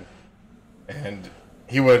dad, and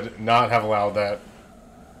he would not have allowed that.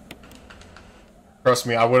 Trust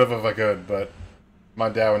me, I would have if I could, but my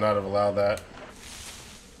dad would not have allowed that.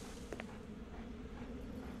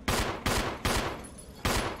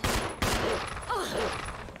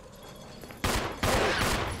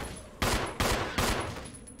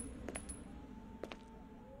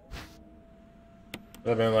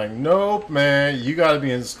 I've been like, nope, man, you gotta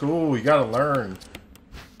be in school, you gotta learn.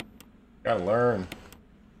 Gotta learn.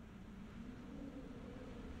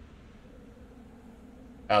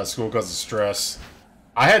 Out of school because of stress.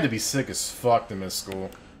 I had to be sick as fuck to miss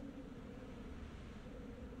school.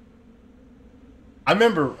 I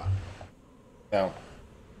remember... Now,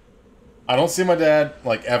 I don't see my dad,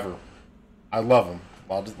 like, ever. I love him.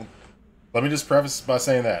 Let me just preface by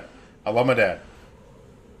saying that. I love my dad.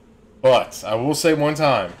 But I will say one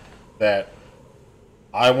time that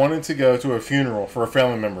I wanted to go to a funeral for a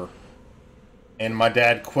family member, and my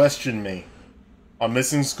dad questioned me on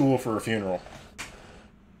missing school for a funeral.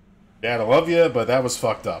 Dad, I love you, but that was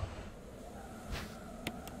fucked up.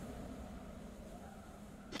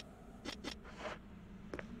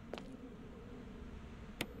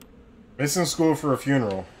 Missing school for a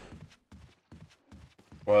funeral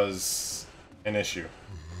was an issue.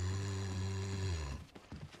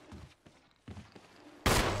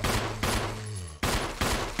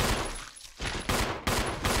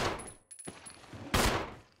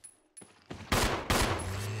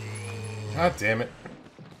 God damn it.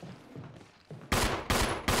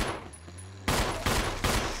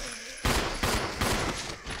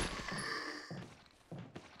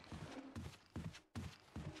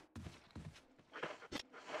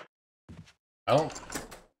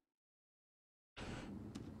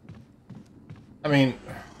 I mean,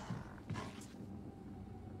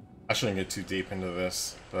 I shouldn't get too deep into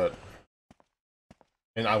this, but,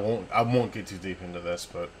 and I won't get too deep into this,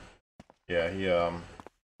 but, yeah,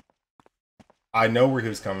 I know where he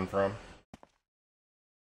was coming from.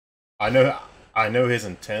 I know his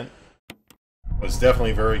intent was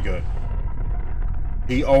definitely very good.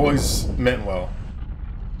 He always meant well.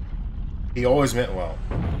 He always meant well.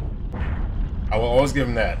 I will always give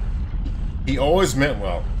him that. He always meant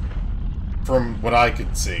well, from what I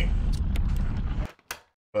could see.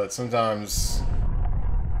 But sometimes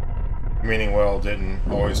meaning well didn't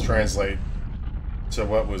always translate to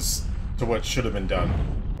what should have been done.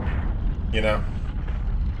 You know?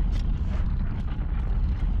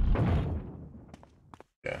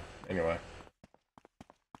 Yeah, anyway.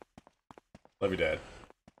 Love you, Dad.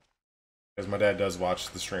 Because my dad does watch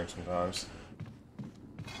the stream sometimes.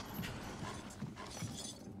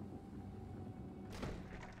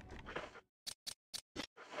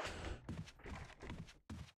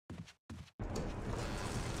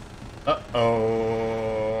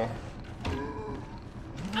 Uh-oh.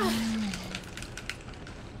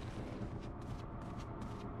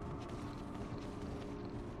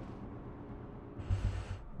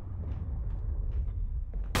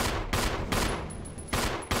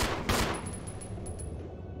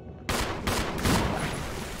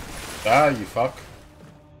 Ah, you fuck.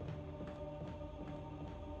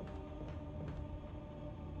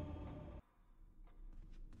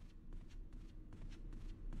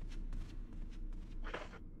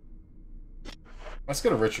 Let's go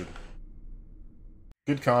to Richard.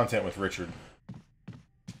 Good content with Richard.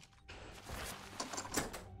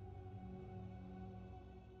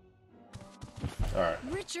 Alright.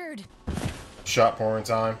 Richard! Shot porn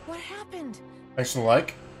time. What happened? Thanks for the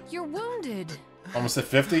like. You're wounded. Almost at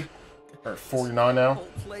 50. Or 49 now. The whole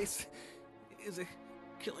place is a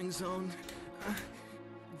killing zone.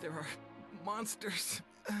 There are monsters.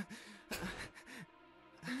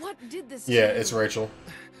 What did this Yeah, to you? it's Rachel.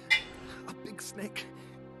 A big snake.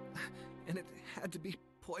 And it had to be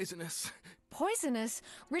poisonous. Poisonous?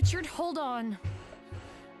 Richard, hold on.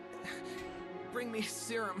 Bring me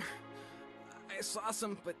serum. I saw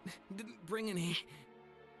some, but didn't bring any.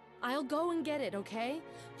 I'll go and get it, okay?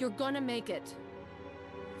 You're gonna make it.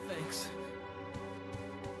 Thanks.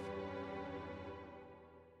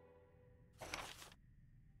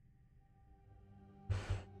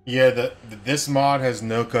 Yeah, this mod has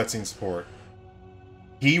no cutscene support.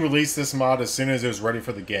 He released this mod as soon as it was ready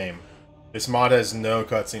for the game. This mod has no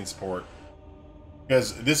cutscene support.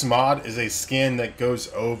 Because this mod is a skin that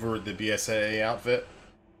goes over the BSAA outfit.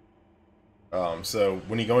 So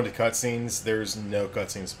when you go into cutscenes, there's no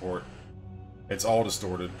cutscene support. It's all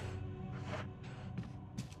distorted.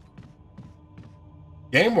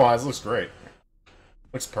 Game-wise, looks great.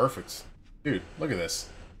 Looks perfect. Dude, look at this.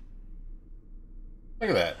 Look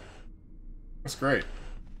at that. That's great.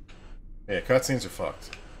 Yeah, cutscenes are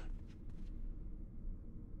fucked.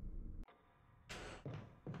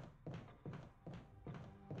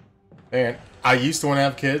 Man, I used to want to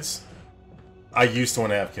have kids.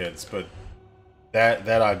 But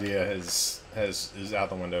that idea is out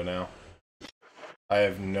the window now. I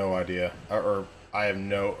have no idea, or I have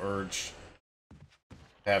no urge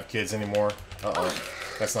to have kids anymore. Uh-oh,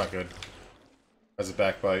 that's not good. That's a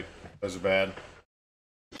backbite. Those are bad.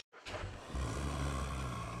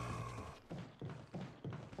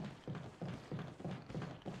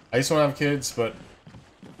 I used to want to have kids, but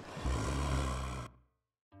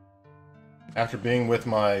after being with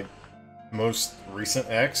my most recent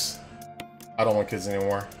ex, I don't want kids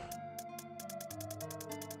anymore.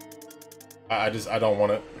 I don't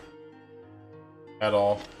want it. At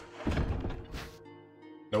all.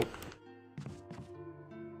 Nope.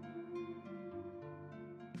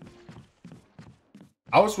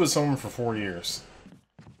 I was with someone for 4 years.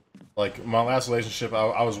 Like, my last relationship,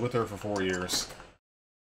 I was with her for 4 years.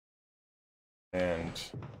 And,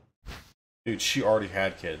 dude, she already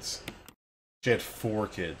had kids. She had 4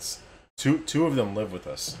 kids. Two of them live with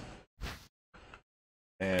us.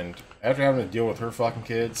 And after having to deal with her fucking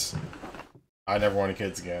kids, I never wanted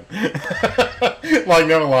kids again. Like,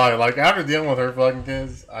 no lie. Like, after dealing with her fucking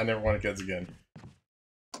kids, I never wanted kids again.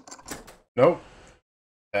 Nope.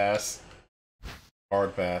 Pass.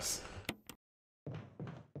 Hard pass.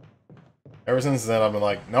 Ever since then, I've been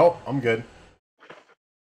like, nope, I'm good.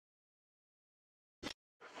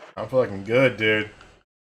 I'm fucking good, dude.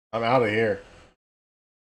 I'm out of here.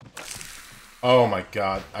 Oh my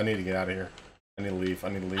god. I need to get out of here. I need to leave. I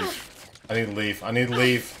need to leave. I need to leave. I need to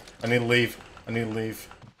leave. I need to leave. I need to leave.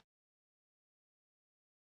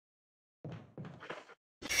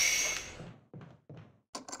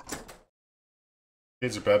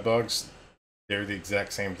 Kids are bed bugs. They're the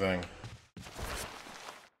exact same thing.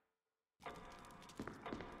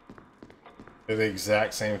 They're the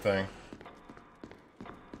exact same thing.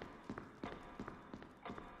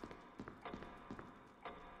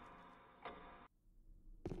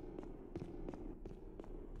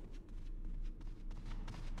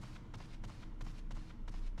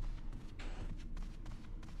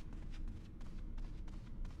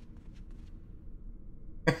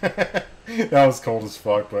 That was cold as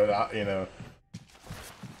fuck, but you know,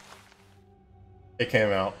 it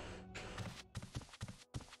came out.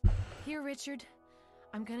 Here, Richard.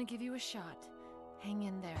 I'm gonna give you a shot. Hang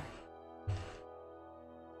in there.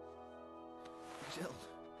 Jill,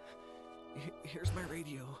 here's my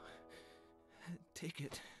radio. Take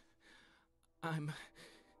it. I'm...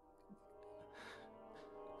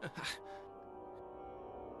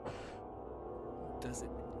 Does it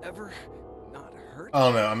ever not hurt? I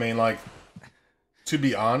don't know. I mean, like, to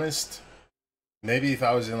be honest, maybe if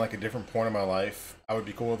I was in like a different point in my life, I would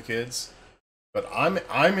be cool with kids. But I'm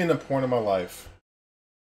in a point in my life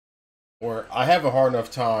where I have a hard enough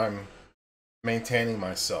time maintaining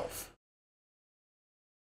myself.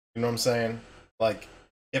 You know what I'm saying? Like,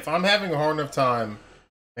 if I'm having a hard enough time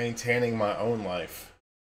maintaining my own life,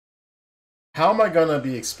 how am I gonna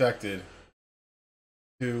be expected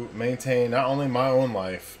to maintain not only my own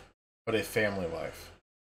life, but a family life?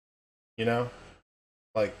 You know?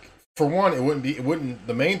 Like, for one,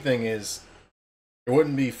 the main thing is, it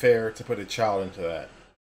wouldn't be fair to put a child into that.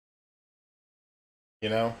 You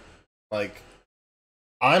know? Like,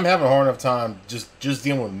 I'm having a hard enough time just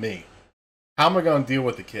dealing with me. How am I going to deal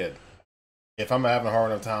with the kid if I'm having a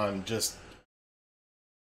hard enough time just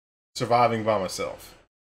surviving by myself?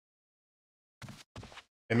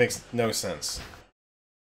 It makes no sense.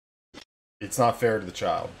 It's not fair to the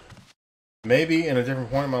child. Maybe in a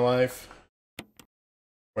different point in my life,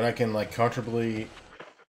 when I can, like, comfortably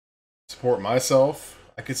support myself,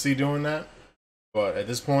 I could see doing that. But at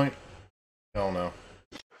this point, I don't know.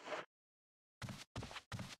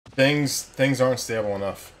 Things aren't stable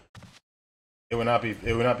enough. It would not be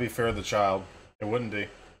fair to the child. It wouldn't be.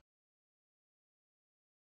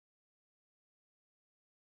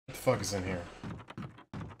 What the fuck is in here?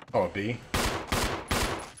 Oh, a bee.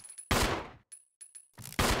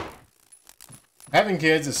 Having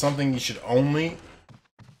kids is something you should only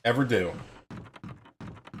ever do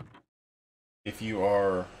if you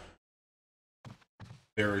are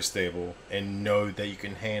very stable and know that you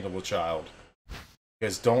can handle a child.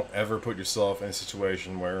 Because don't ever put yourself in a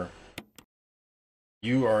situation where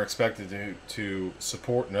you are expected to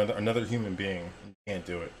support another human being. You can't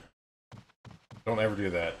do it. Don't ever do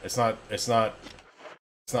that. It's not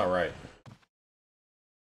right.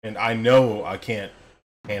 And I know I can't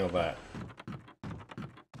handle that.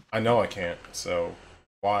 I know I can't, so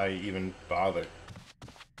why even bother?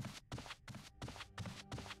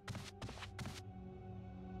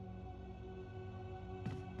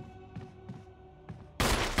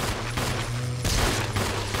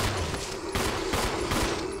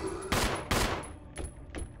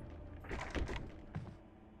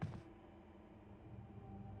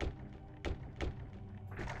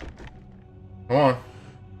 Come on.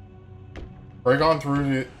 Break on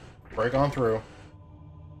through. Break on through.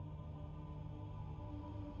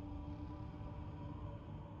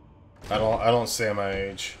 I don't say my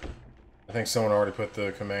age. I think someone already put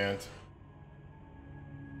the command.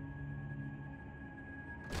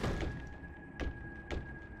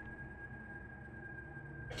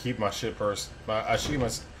 I keep my shit I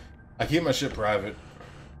keep my shit private.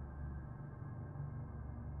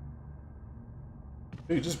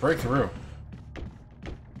 Dude, just break through.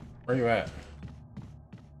 Where you at?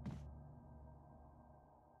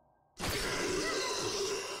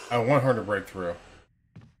 I want her to break through.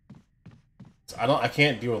 I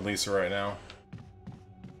can't deal with Lisa right now.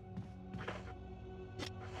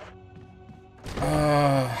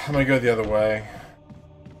 I'm gonna go the other way.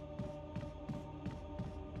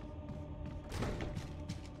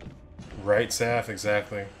 Right, Saf?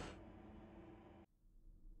 Exactly.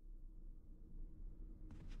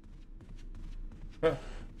 Huh.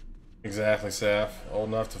 Exactly, Saf. Old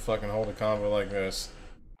enough to fucking hold a convo like this.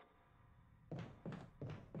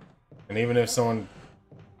 And even if someone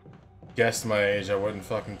guessed my age, I wouldn't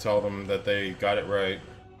fucking tell them that they got it right.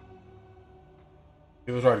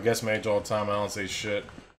 People try to guess my age all the time, and I don't say shit.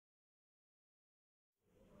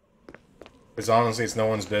 Because honestly, it's no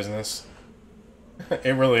one's business.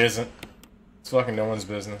 It really isn't. It's fucking no one's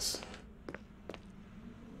business.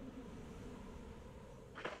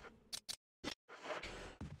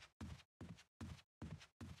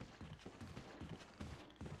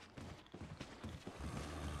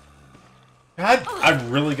 God, I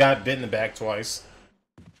really got bit in the back twice.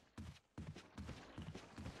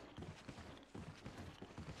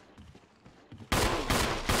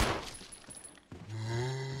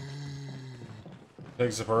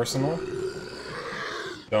 Takes it personal.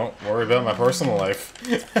 Don't worry about my personal life.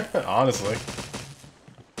 Honestly.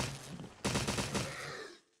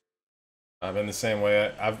 I've been the same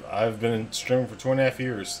way. I've been streaming for 2.5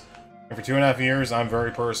 years. And for 2.5 years, I'm very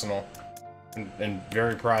personal. And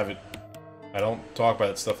very private. I don't talk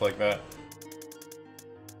about stuff like that.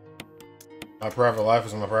 My private life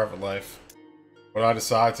is my private life. When I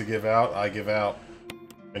decide to give out, I give out.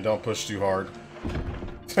 And don't push too hard.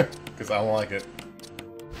 Because I don't like it.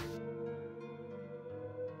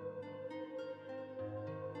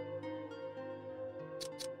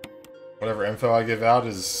 Whatever info I give out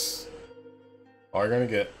is all you're gonna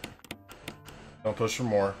get. Don't push for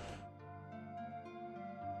more.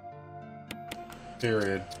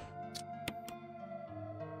 Period.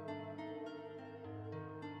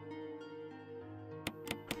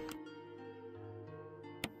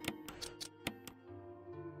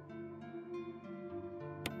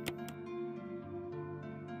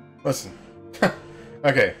 Listen.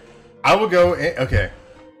 Okay. I will go in, okay.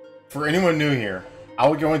 For anyone new here, I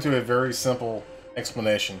would go into a very simple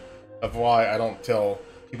explanation of why I don't tell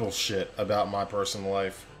people shit about my personal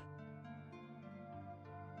life.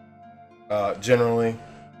 Generally,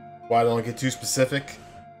 why I don't get too specific.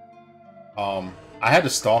 I had a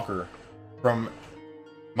stalker from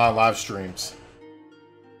my live streams.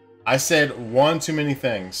 I said one too many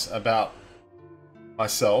things about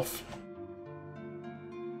myself.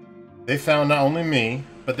 They found not only me,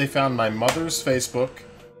 but they found my mother's Facebook.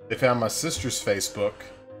 They found my sister's Facebook.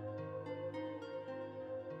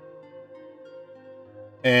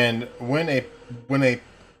 And when a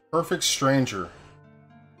perfect stranger...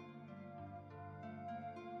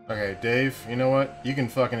 Okay, Dave, you know what? You can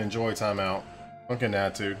fucking enjoy timeout. Don't get an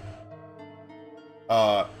attitude.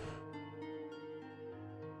 A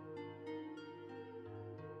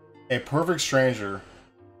perfect stranger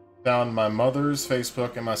found my mother's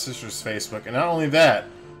Facebook and my sister's Facebook, and not only that,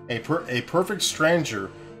 a perfect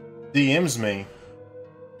stranger DMs me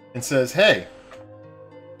and says, "Hey,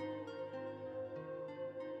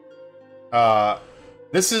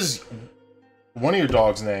 this is one of your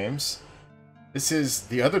dog's names. This is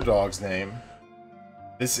the other dog's name.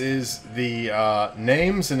 This is the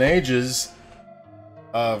names and ages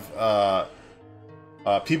of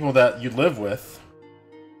people that you live with."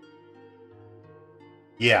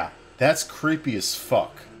 Yeah, that's creepy as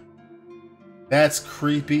fuck. That's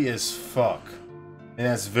creepy as fuck. And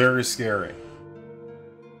that's very scary.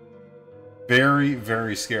 Very,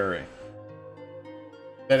 very scary.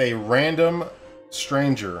 That a random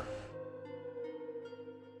stranger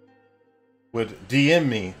would DM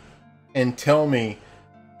me and tell me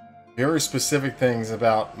very specific things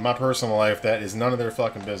about my personal life that is none of their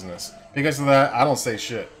fucking business. Because of that, I don't say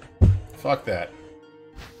shit. Fuck that.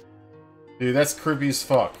 Dude, that's creepy as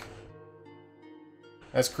fuck.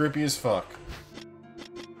 That's creepy as fuck.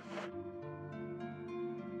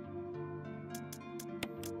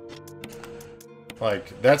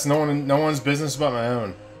 Like, that's no one's business but my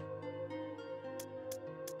own.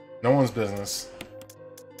 No one's business.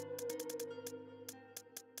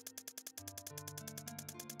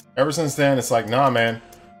 Ever since then, it's like, nah, man.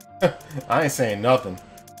 I ain't saying nothing.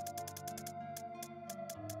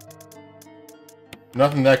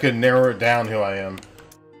 Nothing that could narrow it down who I am.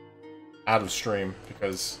 Out of stream.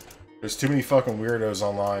 Because there's too many fucking weirdos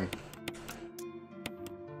online.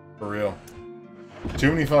 For real.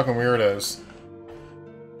 Too many fucking weirdos.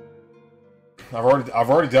 I've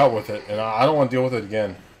already dealt with it, and I don't want to deal with it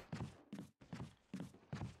again.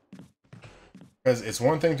 Because it's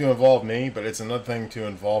one thing to involve me, but it's another thing to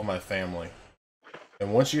involve my family.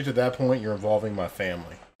 And once you get to that point, you're involving my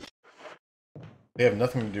family. They have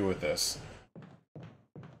nothing to do with this.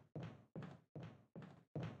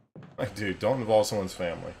 Like, dude, don't involve someone's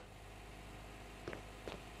family.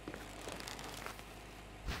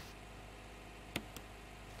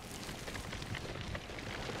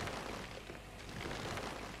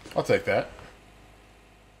 I'll take that.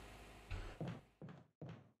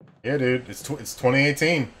 Yeah, dude, it's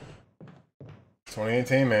 2018.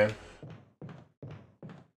 2018, man.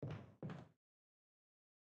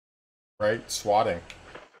 Right? Swatting.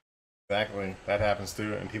 Exactly. That happens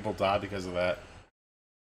too, and people die because of that.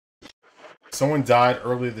 someone died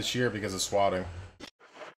earlier this year because of swatting.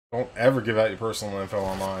 Don't ever give out your personal info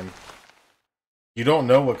online. You don't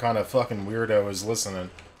know what kind of fucking weirdo is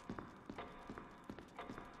listening.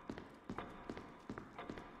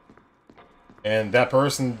 And that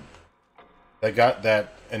person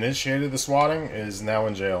that initiated the swatting is now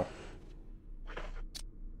in jail.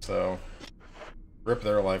 So, rip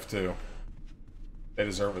their life too. They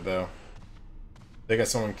deserve it though. They got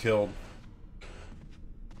someone killed.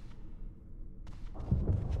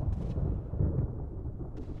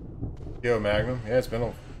 Yo, Magnum. Yeah, it's been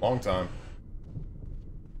a long time.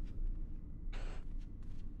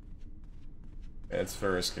 Yeah, it's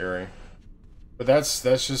very scary. But that's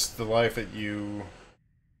just the life that you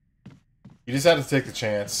just have to take the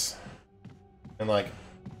chance. And like,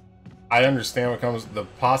 I understand what comes, the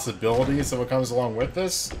possibilities of what comes along with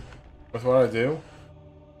this, with what I do.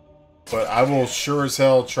 But I will sure as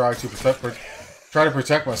hell try to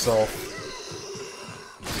protect myself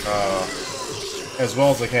as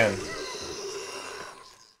well as I can.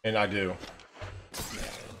 And I do.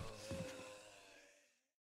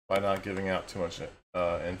 By not giving out too much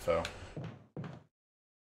info.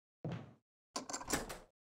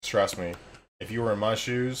 Trust me, if you were in my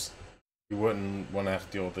shoes, you wouldn't want to have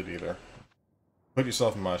to deal with it either. Put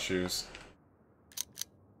yourself in my shoes.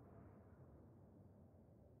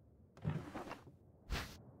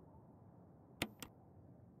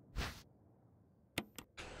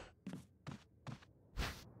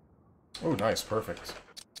 Oh, nice, perfect.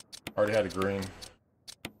 Already had a green.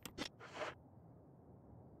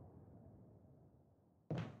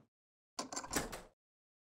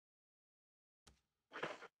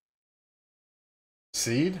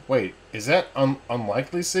 Seed? Wait, is that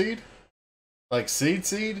unlikely seed? Like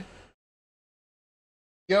seed?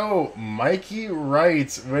 Yo, Mikey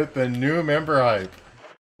writes with the new member hype.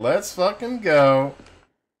 Let's fucking go.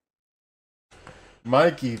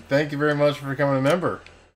 Mikey, thank you very much for becoming a member.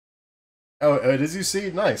 Oh, it is you,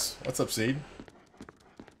 Seed? Nice. What's up, Seed?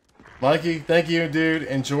 Mikey, thank you, dude.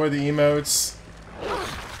 Enjoy the emotes.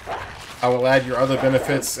 I will add your other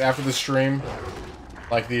benefits after the stream.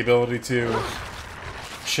 Like the ability to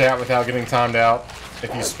chat without getting timed out if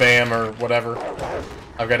you spam or whatever.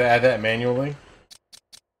 I've got to add that manually.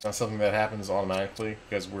 Not something that happens automatically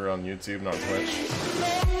because we're on YouTube, not Twitch.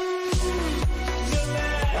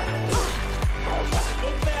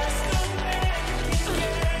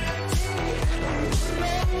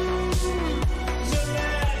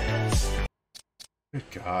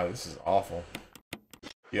 Good God, this is awful.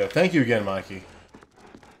 Yeah, thank you again, Mikey.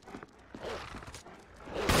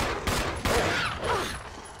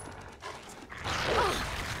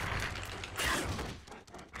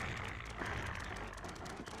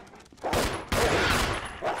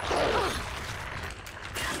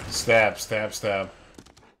 Stab, stab, stab.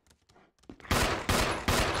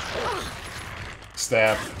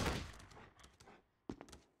 Stab.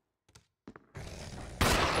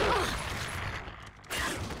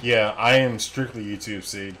 Yeah, I am strictly YouTube,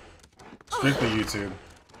 Seed. Strictly YouTube.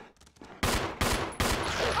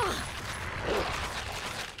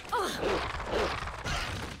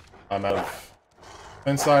 I'm out of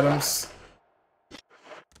fence items.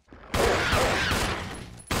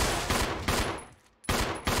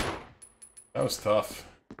 That was tough.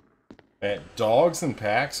 Man, dogs and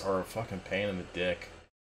packs are a fucking pain in the dick.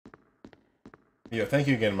 Yeah, thank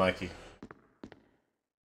you again, Mikey.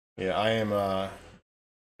 Yeah, I am,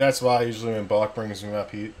 that's why usually when Balk brings me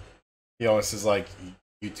up, he always says, like,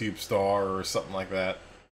 YouTube star or something like that.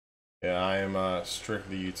 Yeah, I am,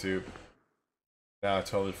 strictly YouTube. Now I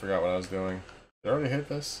totally forgot what I was doing. Did I already hit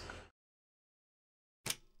this?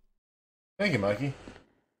 Thank you, Mikey.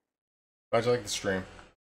 Glad you like the stream.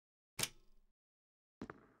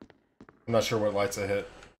 I'm not sure what lights I hit.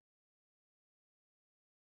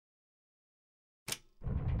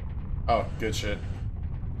 Oh, good shit.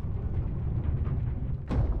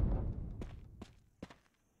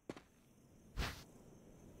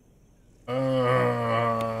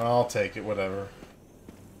 I'll take it, whatever.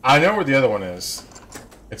 I know where the other one is.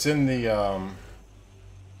 It's in the,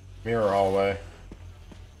 mirror hallway.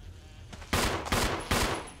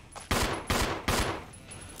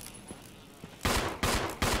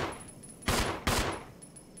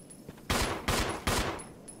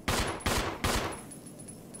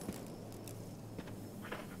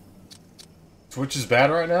 Twitch is bad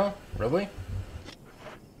right now? Really?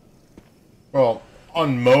 Well,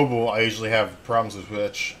 on mobile, I usually have problems with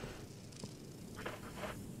Twitch.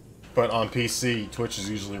 But on PC, Twitch is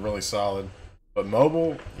usually really solid. But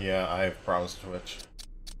mobile, yeah, I have problems with Twitch.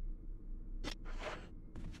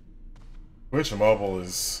 Twitch and mobile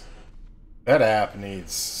is... That app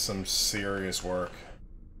needs some serious work.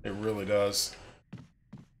 It really does.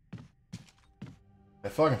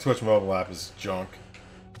 That fucking Twitch mobile app is junk.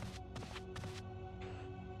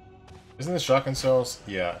 Isn't this shotgun cells?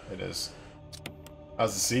 Yeah, it is.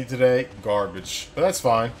 How's the seed today? Garbage. But that's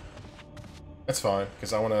fine. That's fine,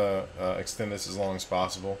 because I want to extend this as long as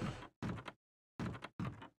possible.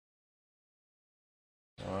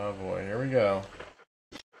 Oh boy, here we go.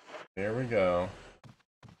 Here we go.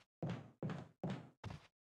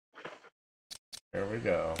 Here we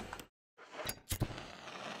go.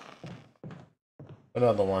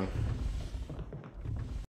 Another one.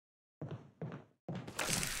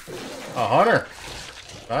 A hunter!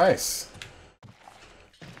 Nice.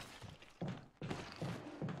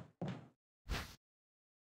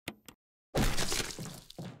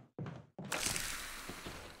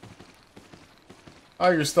 Oh,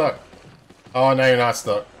 you're stuck. Oh, now you're not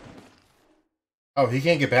stuck. Oh, he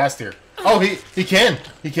can't get past here. Oh, he can!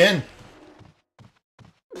 He can!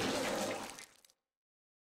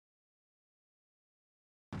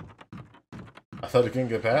 I thought he couldn't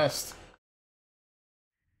get past.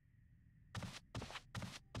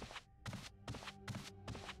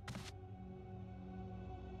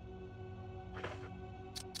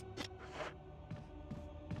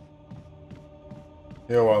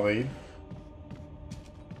 Yo, Waleed.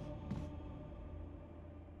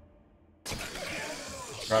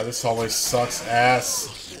 Alright, this always sucks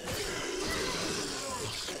ass.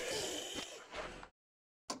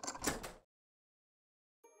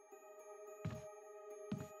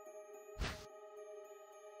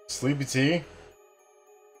 Sleepy T?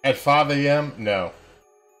 At 5 a.m.? No.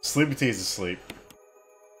 Sleepy T is asleep.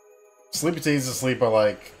 Sleepy T is asleep by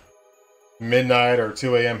like midnight or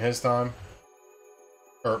 2 a.m. his time.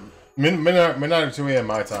 Or midnight or 2 a.m.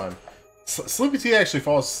 my time. Sleepy T actually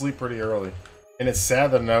falls asleep pretty early. And it's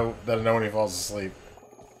sad that I know when he falls asleep.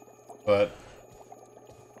 But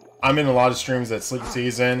I'm in a lot of streams that Sleepy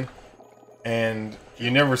T's in, and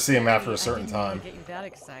you never see him after a certain time. Get you that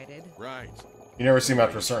excited. Right. You never see him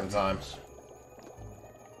after a certain time.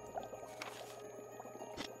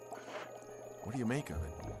 What do you make of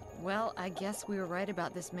it? Well, I guess we were right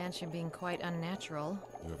about this mansion being quite unnatural.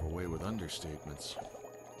 You have a way with understatements.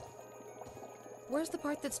 Where's the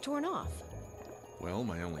part that's torn off? Well,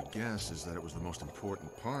 my only guess is that it was the most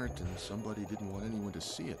important part, and somebody didn't want anyone to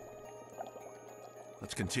see it.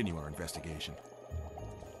 Let's continue our investigation.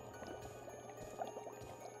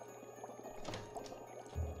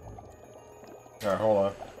 Alright, hold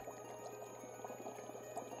on.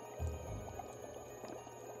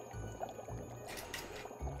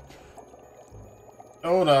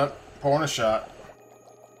 Hold on. Pouring a shot.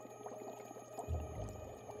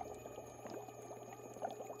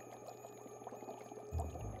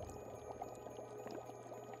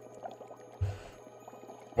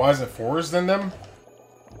 Why isn't Forrest in them?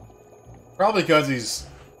 Probably because he's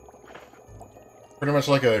pretty much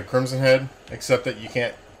like a Crimson Head, except that you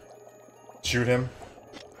can't shoot him.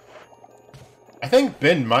 I think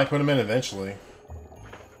Ben might put him in eventually,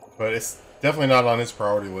 but it's definitely not on his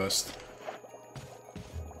priority list.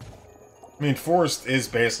 I mean, Forrest is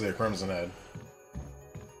basically a Crimson Head.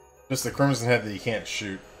 Just a Crimson Head that you can't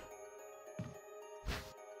shoot.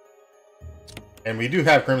 And we do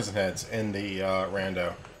have Crimson Heads in the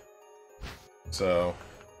Rando. So,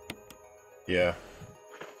 yeah.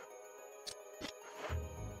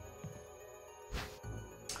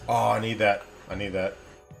 Oh, I need that. I need that.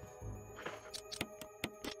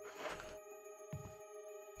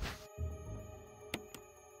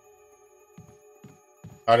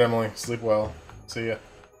 Alright, Emily. Sleep well. See ya.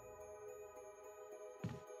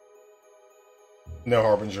 No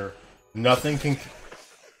Harbinger. Nothing can...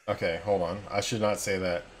 Okay, hold on. I should not say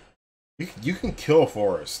that. You can kill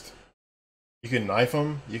Forrest. You can knife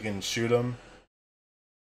him. You can shoot him.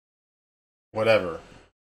 Whatever.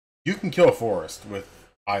 You can kill Forrest with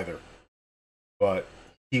either. But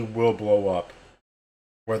he will blow up.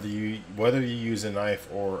 Whether you use a knife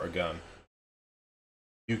or a gun.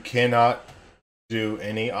 You cannot do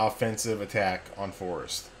any offensive attack on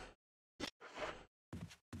Forrest.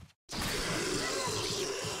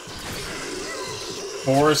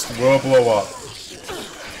 Forrest will blow up.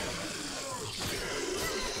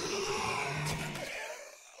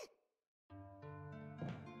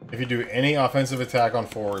 If you do any offensive attack on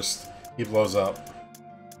Forrest, he blows up.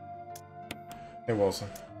 Hey, Wilson.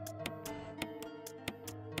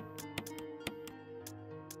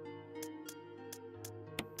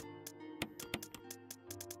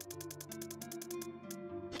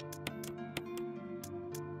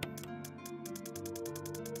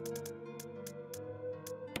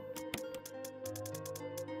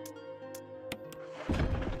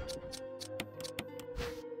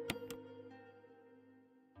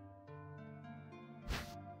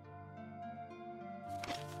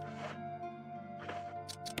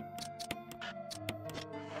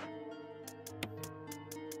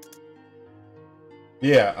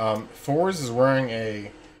 Yeah, Fours is wearing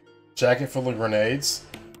a jacket full of grenades.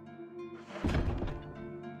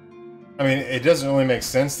 I mean, it doesn't really make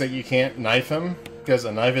sense that you can't knife him, because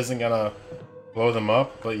a knife isn't gonna blow them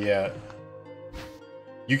up, but yeah.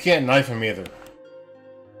 You can't knife him either.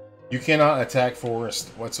 You cannot attack Forrest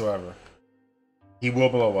whatsoever. He will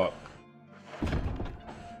blow up.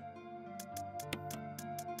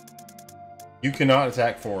 You cannot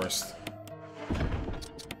attack Forrest.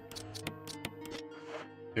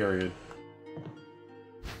 Period.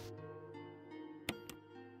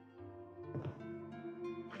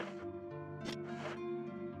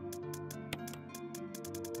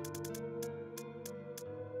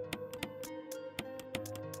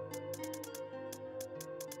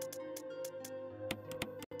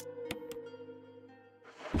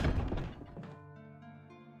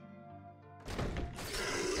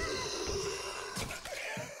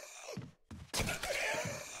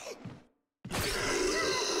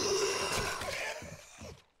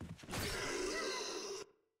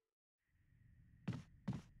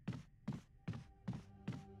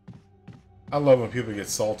 I love when people get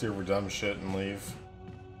salty over dumb shit and leave.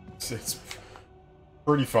 It's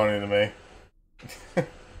pretty funny to me.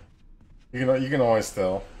 You can always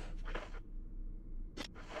tell.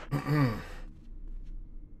 Where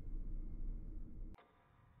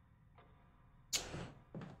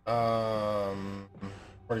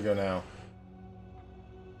do you go now?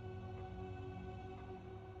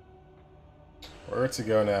 Where to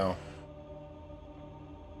go now?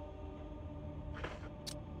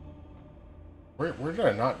 Where did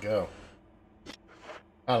I not go?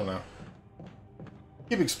 I don't know.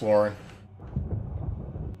 Keep exploring.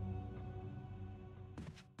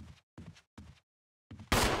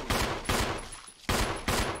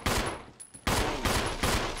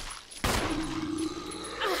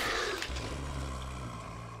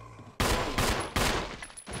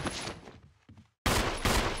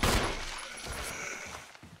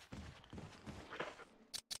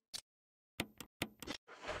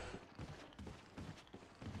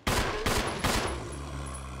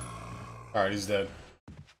 Alright, he's dead.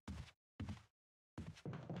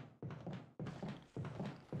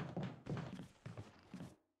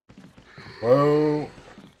 Whoa.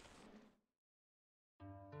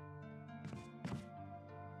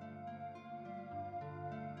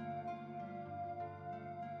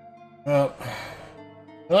 Well,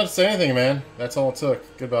 not to say anything, man. That's all it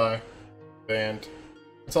took. Goodbye. Band.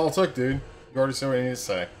 That's all it took, dude. You already said what you need to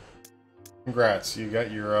say. Congrats. You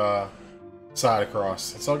got your, side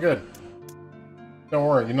across. It's all good. Don't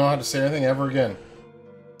worry. You don't have to say anything ever again.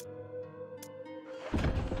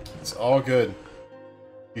 It's all good.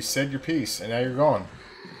 You said your piece, and now you're gone.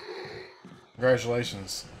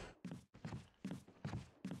 Congratulations.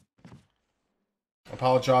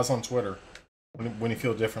 Apologize on Twitter when you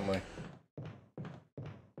feel differently.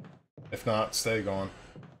 If not, stay gone.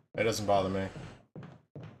 It doesn't bother me.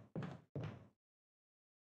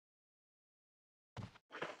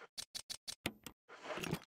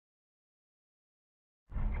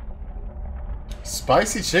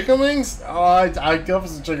 Spicy chicken wings? Oh, I'd go for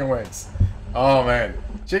some chicken wings. Oh, man.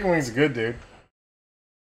 Chicken wings are good, dude.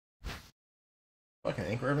 Fucking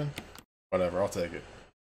ink ribbon? Whatever, I'll take it.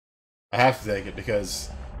 I have to take it because...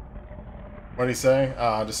 What did he say?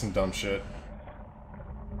 Ah, just some dumb shit.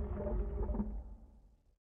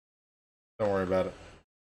 Don't worry about it.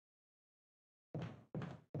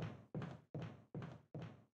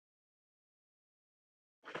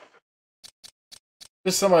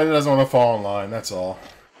 Just somebody that doesn't want to fall in line, that's all.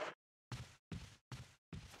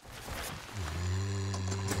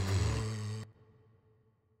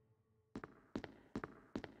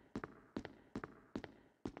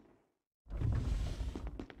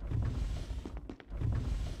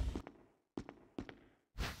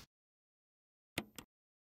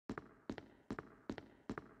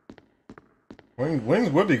 Wings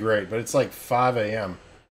would be great, but it's like 5 a.m.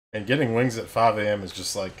 And getting wings at 5 a.m. is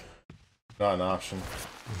just like not an option.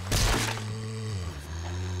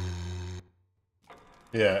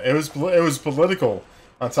 Yeah, it was political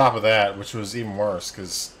on top of that, which was even worse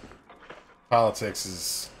because politics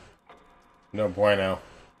is no bueno.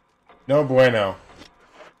 No bueno.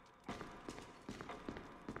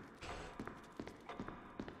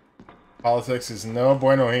 Politics is no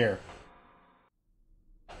bueno here.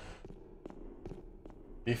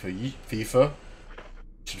 FIFA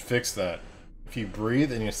should fix that. If you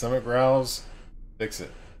breathe and your stomach growls, fix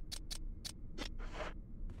it.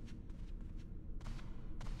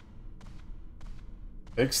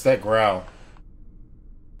 Fix that growl.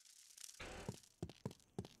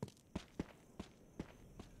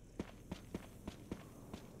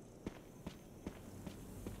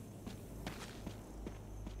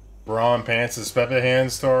 Braun pants' Pepe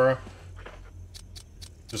hands, Tara.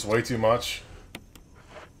 Just way too much.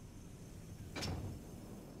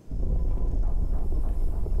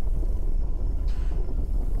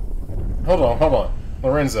 Hold on.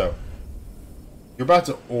 Lorenzo. You're about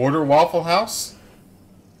to order Waffle House?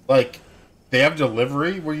 Like, they have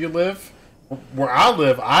delivery where you live? Where I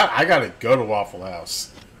live, I gotta go to Waffle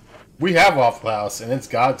House. We have Waffle House, and it's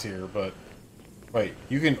God tier, but... Wait,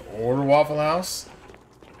 you can order Waffle House?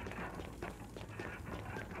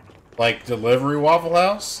 Like, delivery Waffle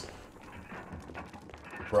House?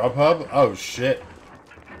 Grubhub? Oh, shit.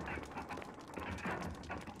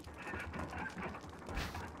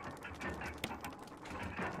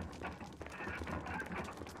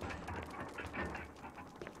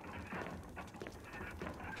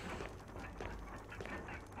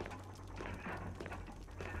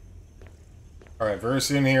 Alright, very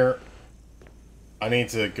soon here, I need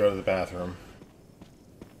to go to the bathroom.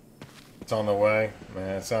 It's on the way.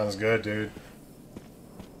 Man, it sounds good, dude.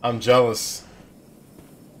 I'm jealous.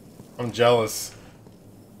 I'm jealous.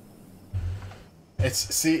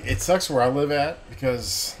 See, it sucks where I live at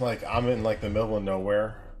because, like, I'm in, like, the middle of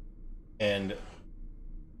nowhere. And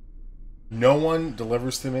no one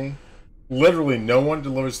delivers to me. Literally, no one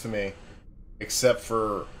delivers to me except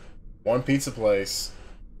for one pizza place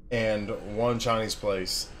and one Chinese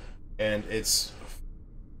place, and it's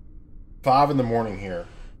 5 in the morning here,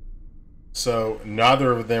 so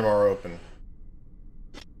neither of them are open.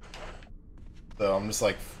 So I'm just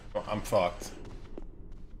like, I'm fucked.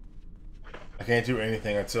 I can't do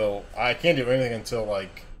anything until like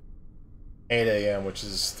 8 a.m., which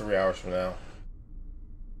is 3 hours from now.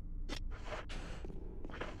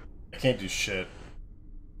 I can't do shit.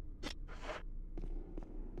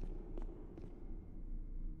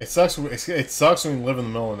 It sucks when you live in the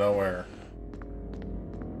middle of nowhere.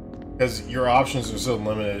 Because your options are so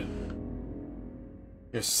limited.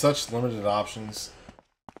 You have such limited options.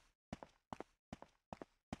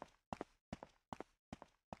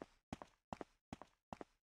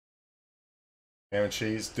 Ham and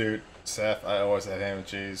cheese? Dude, Seth, I always have ham and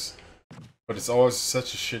cheese. But it's always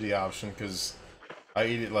such a shitty option because I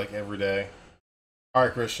eat it like every day.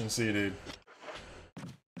 Alright, Christian, see you, dude.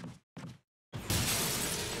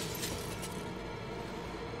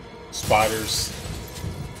 Spiders.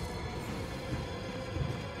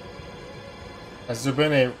 Has there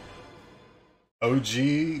been a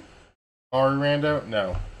OG Ari rando?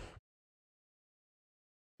 No.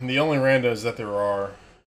 And the only randos that there are,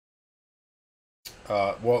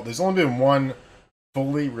 well, there's only been one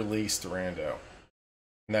fully released rando,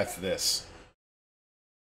 and that's this.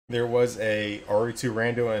 There was a RE2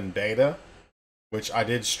 rando in beta, which I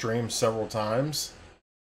did stream several times.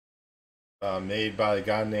 Made by a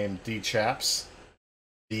guy named D-Chaps.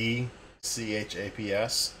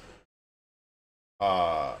 D-C-H-A-P-S.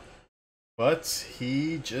 But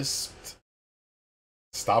he just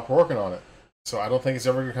stopped working on it. So I don't think it's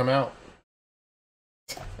ever going to come out.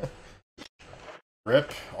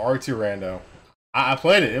 RIP R2 Rando. I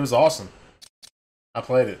played it. It was awesome. I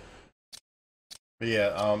played it. But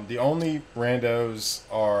yeah, the only randos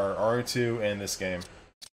are R2 and this game.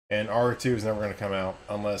 And R2 is never going to come out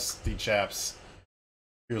unless D-Chaps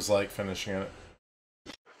feels like finishing it.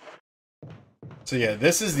 So yeah,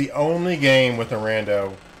 this is the only game with a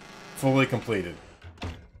rando fully completed.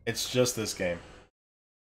 It's just this game.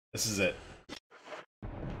 This is it.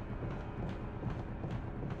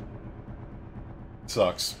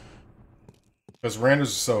 Sucks. Because randos are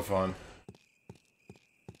so fun.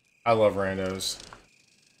 I love randos.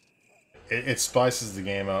 It spices the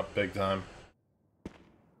game up big time.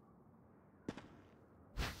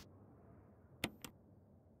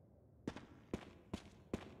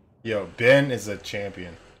 Yo, Ben is a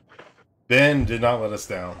champion. Ben did not let us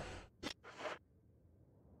down.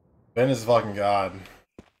 Ben is a fucking god.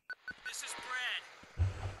 This is Brad.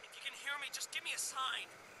 If you can hear me, just give me a sign.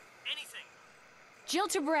 Anything. Jill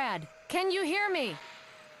to Brad. Can you hear me?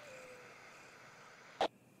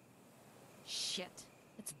 Shit.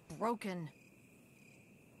 It's broken.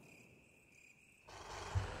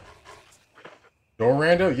 Door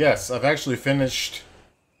rando? Yes, I've actually finished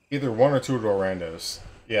either one or two door randos.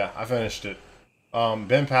 Yeah, I finished it.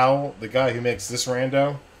 Ben Powell, the guy who makes this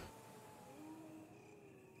rando,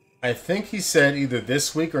 I think he said either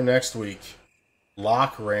this week or next week,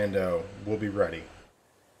 lock rando will be ready.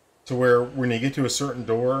 To where when you get to a certain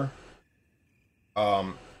door,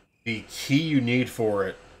 the key you need for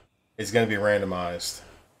it is going to be randomized.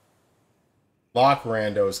 Lock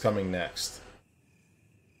rando is coming next.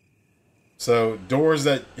 So doors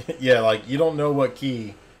that, yeah, like you don't know what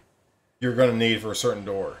key you're going to need for a certain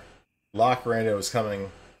door. Lock rando is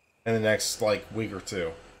coming in the next like week or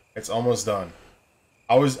two. It's almost done.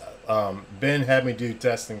 I was Ben had me do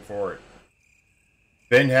testing for it.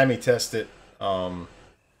 Ben had me test it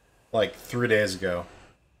like 3 days ago.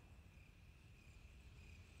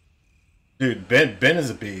 Dude, Ben is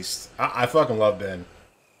a beast. I fucking love Ben.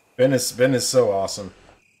 Ben is so awesome.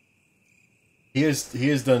 He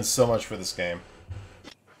has done so much for this game.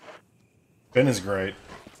 Ben is great.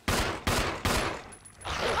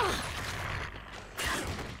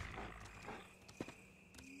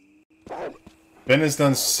 Ben has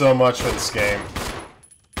done so much for this game.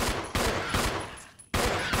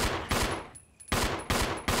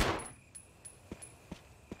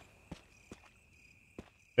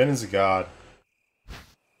 Ben is a god.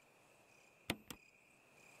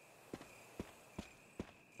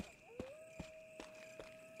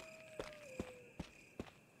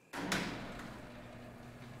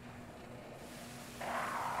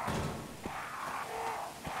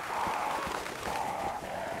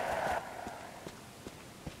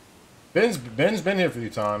 Ben's been here a few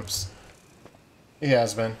times. He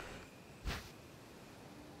has been.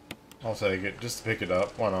 I'll take it, just to pick it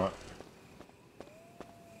up. Why not?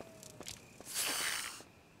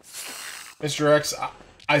 Mr. X,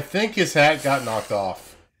 I think his hat got knocked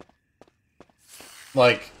off.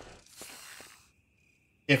 Like,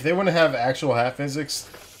 if they want to have actual hat physics,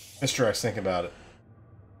 Mr. X, think about it.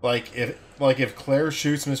 Like if Claire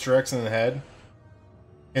shoots Mr. X in the head,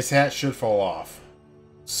 his hat should fall off.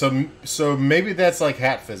 So maybe that's like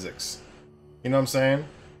hat physics. You know what I'm saying?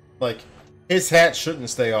 Like, his hat shouldn't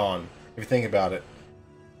stay on, if you think about it.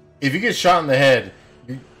 If you get shot in the head,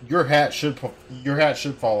 your hat should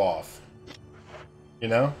fall off. You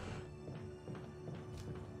know?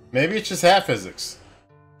 Maybe it's just hat physics.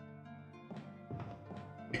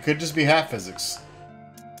 It could just be hat physics.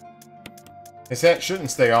 His hat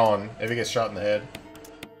shouldn't stay on if he gets shot in the head.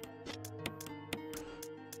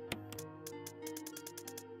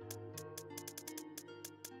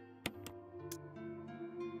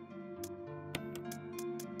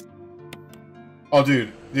 Oh,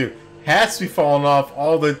 dude, hats be falling off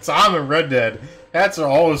all the time in Red Dead. Hats are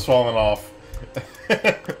always falling off.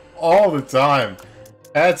 All the time.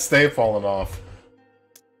 Hats stay falling off.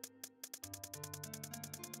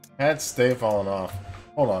 Hats stay falling off.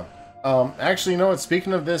 Hold on. Actually, you know what?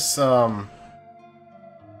 Speaking of this,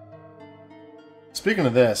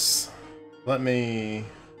 let me...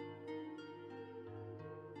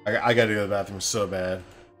 I gotta go to the bathroom so bad.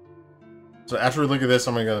 So after we look at this,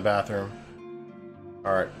 I'm gonna go to the bathroom.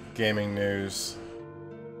 Alright, gaming news.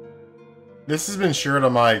 This has been shared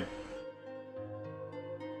on my...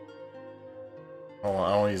 Hold on, I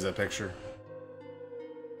don't want to use that picture.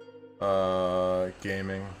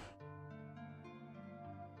 Gaming.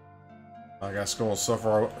 I got scroll so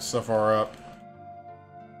far up.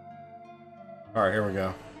 Alright, here we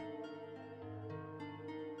go.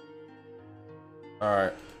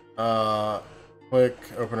 Alright. Click,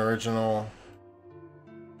 open original.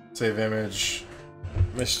 Save image.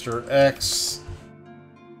 Mr. X.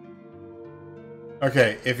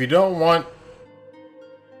 Okay, if you don't want...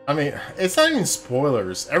 I mean, it's not even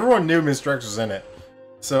spoilers. Everyone knew Mr. X was in it.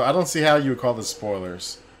 So I don't see how you would call this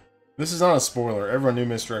spoilers. This is not a spoiler. Everyone knew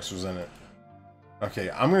Mr. X was in it. Okay,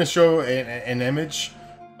 I'm going to show an image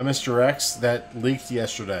of Mr. X that leaked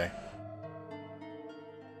yesterday.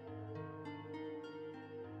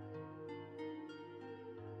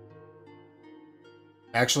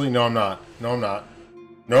 Actually, no, I'm not. No, I'm not.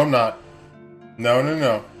 No, I'm not.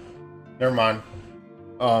 No. Never mind.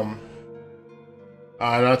 I'm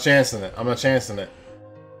not chancing it. I'm not chancing it.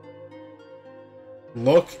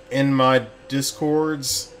 Look in my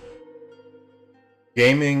Discord's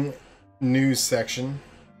gaming news section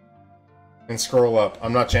and scroll up.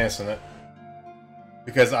 I'm not chancing it.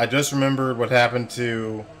 Because I just remembered what happened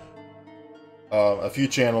to a few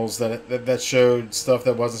channels that showed stuff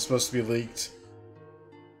that wasn't supposed to be leaked.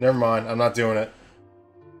 Never mind. I'm not doing it.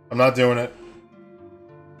 I'm not doing it.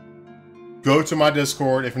 Go to my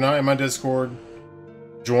Discord. If you're not in my Discord,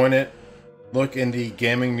 join it. Look in the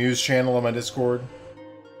gaming news channel on my Discord.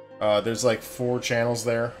 There's like 4 channels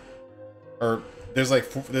there. Or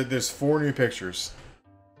there's 4 new pictures.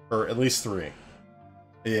 Or at least 3.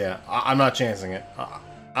 Yeah, I'm not chancing it.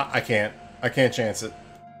 I can't. I can't chance it.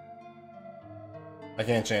 I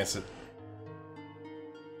can't chance it.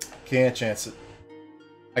 Can't chance it.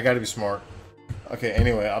 I gotta be smart. Okay,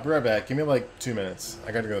 anyway, I'll be right back. Give me like 2 minutes.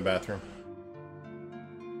 I gotta go to the bathroom.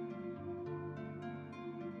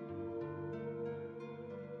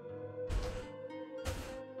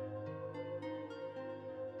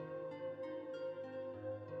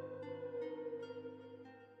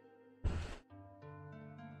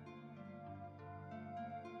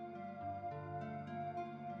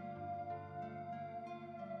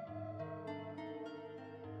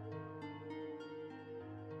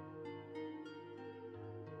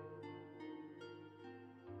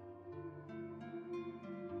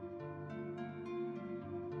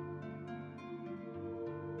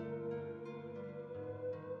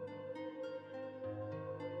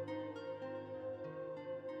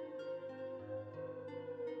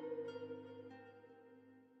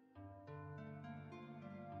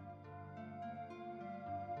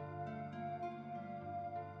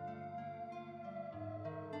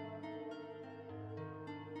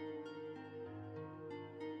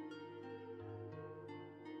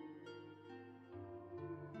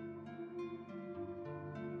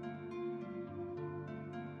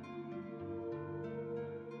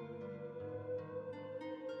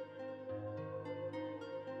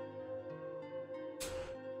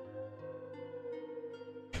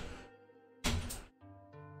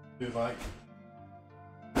 Dude, like,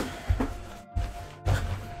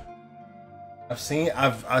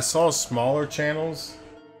 I saw smaller channels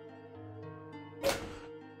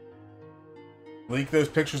leak those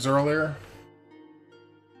pictures earlier,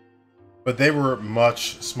 but they were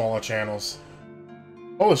much smaller channels.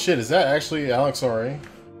 Holy shit, is that actually Alex RA?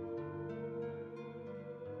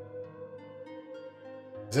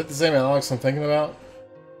 Is that the same Alex I'm thinking about?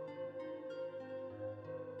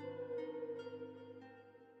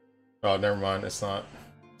 Oh, never mind, it's not.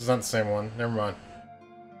 It's not the same one. Never mind.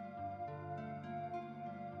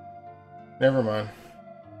 Never mind.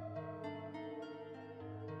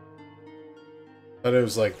 Thought it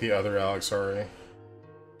was like the other Alex RA.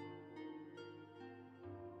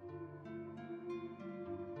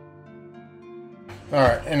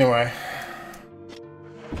 Alright, anyway.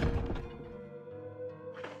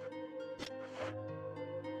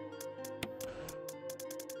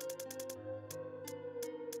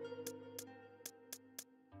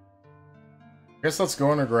 I guess let's go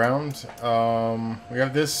underground. We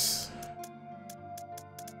have this.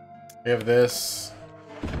 We have this.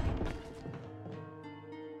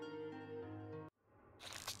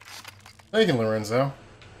 Thank you, Lorenzo.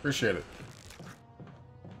 Appreciate it.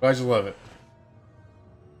 Glad you love it.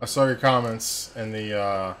 I saw your comments in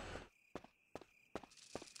the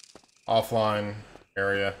offline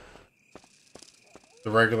area. The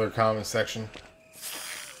regular comment section.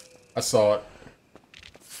 I saw it.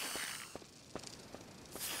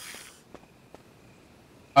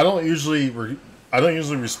 I don't usually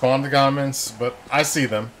respond to comments, but I see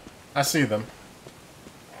them. I see them.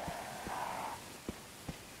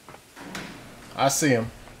 I see them.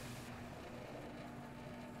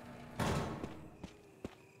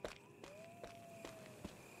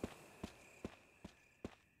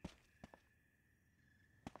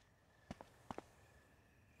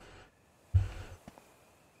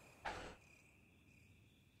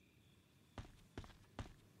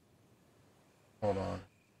 Hold on.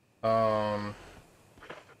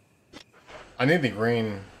 I need the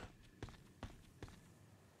green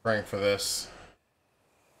crank for this.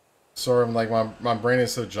 Sorry, I'm like my brain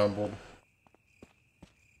is so jumbled.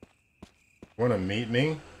 Wanna meet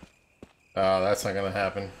me? That's not gonna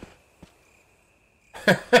happen.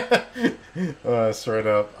 Straight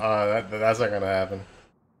up. That's not gonna happen.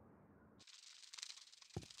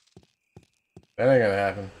 That ain't gonna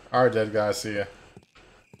happen. Alright, dead guy, see ya.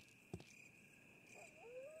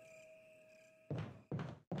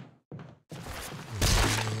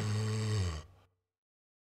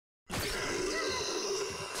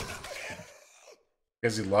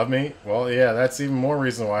 Because you love me? Well, yeah, that's even more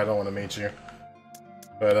reason why I don't want to meet you.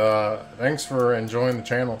 But, thanks for enjoying the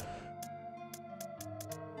channel.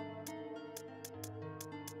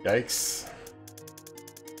 Yikes.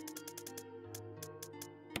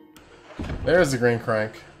 There's the green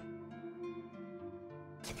crank.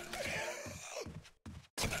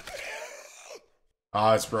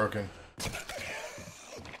 Ah, it's broken.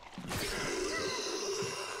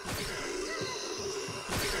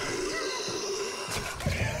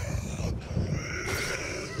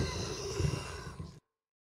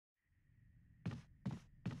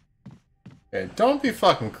 Hey, don't be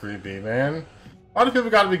fucking creepy, man. Why do people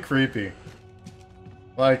gotta be creepy?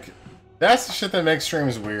 Like, that's the shit that makes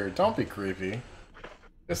streams weird. Don't be creepy.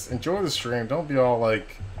 Just enjoy the stream. Don't be all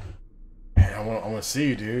like, man, I wanna see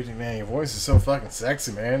you, dude. Man, your voice is so fucking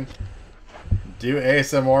sexy, man. Do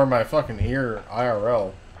ASMR in my fucking ear,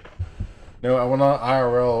 IRL. No, I wanna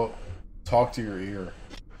IRL talk to your ear.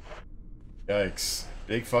 Yikes.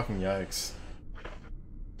 Big fucking yikes.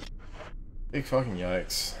 Big fucking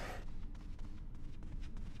yikes.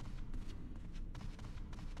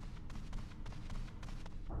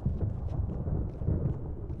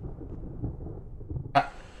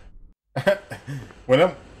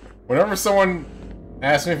 Whenever someone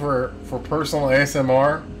asks me for personal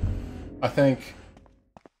ASMR, I think,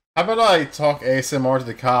 how about I talk ASMR to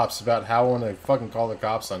the cops about how I want to fucking call the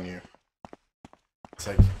cops on you? It's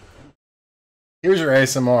like, here's your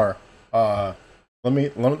ASMR. Let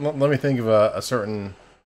me think of a certain.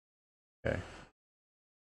 Okay.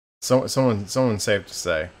 Someone safe to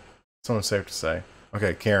say. Someone safe to say.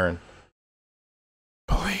 Okay, Karen.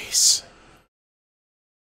 Police.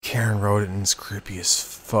 Karen Rodden's creepy as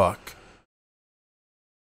fuck.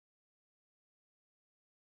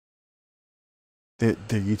 Their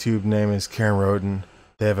YouTube name is Karen Rodden.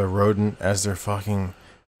 They have a rodent as their fucking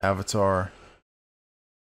avatar.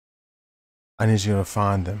 I need you to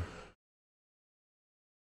find them.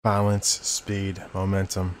 Violence, speed,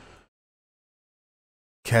 momentum.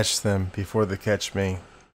 Catch them before they catch me.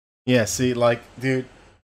 Yeah, see, like, dude,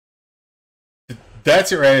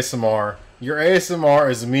 That's your ASMR. Your ASMR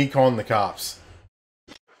is me calling the cops.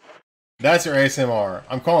 That's your ASMR.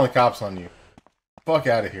 I'm calling the cops on you. Fuck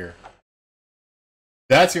out of here.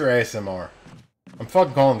 That's your ASMR. I'm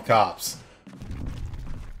fucking calling the cops.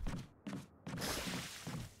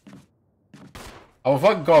 I will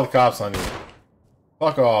fucking call the cops on you.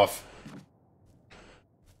 Fuck off.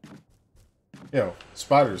 Yo,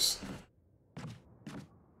 spiders.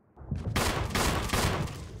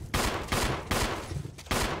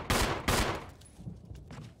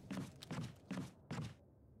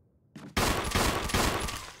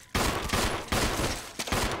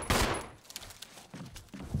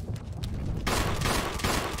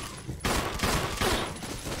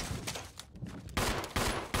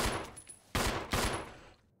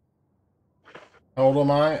 How old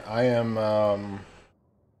am I? I am,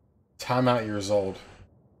 timeout years old.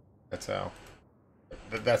 That's how.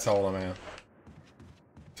 That's how old I am.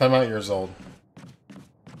 Timeout years old.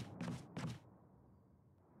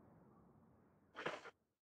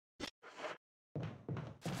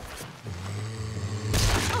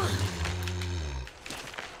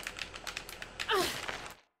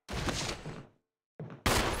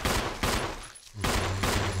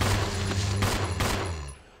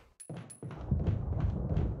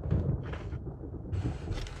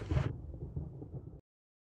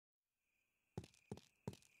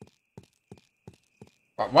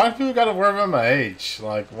 Why do people gotta worry about my age?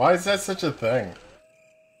 Like, why is that such a thing?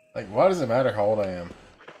 Like, why does it matter how old I am?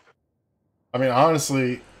 I mean,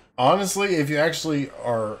 honestly, if you actually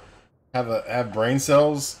have brain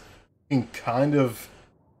cells, you can kind of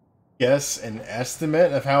guess an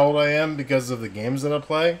estimate of how old I am because of the games that I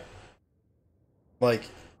play. Like,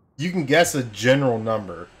 you can guess a general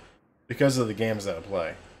number because of the games that I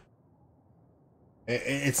play.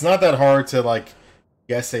 It's not that hard to, like,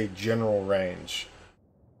 guess a general range.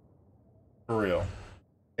 For real.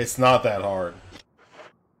 It's not that hard.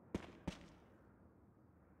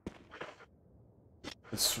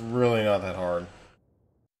 It's really not that hard.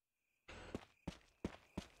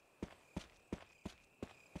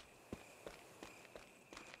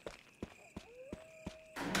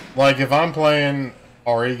 Like, if I'm playing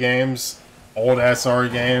RE games, old-ass RE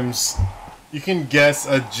games, you can guess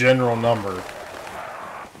a general number.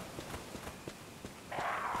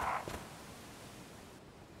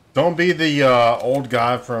 Don't be the old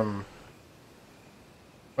guy from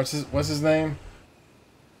what's his name?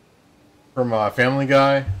 From Family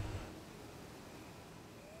Guy.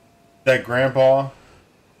 That grandpa.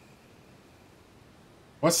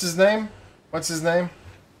 What's his name? What's his name?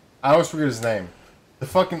 I always forget his name. The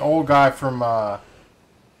fucking old guy from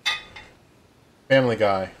Family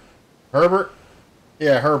Guy. Herbert?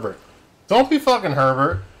 Yeah, Herbert. Don't be fucking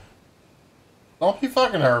Herbert. Don't be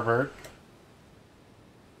fucking Herbert.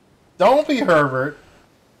 Don't be Herbert.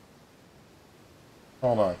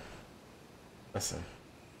 Hold on. Listen.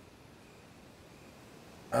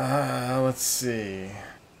 Let's see.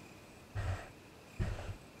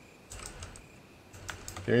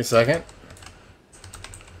 Give me a second.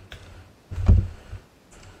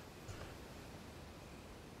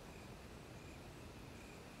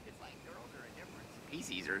 It's like girls are a different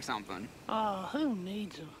species or something. Oh, who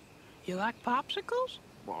needs them? You like popsicles?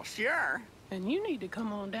 Well, sure. And you need to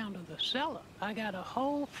come on down to the cellar. I got a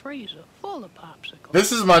whole freezer full of popsicles.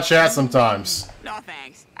 This is my chat sometimes. No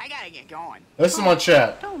thanks. I gotta get going. This is my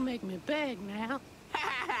chat. Don't make me beg now.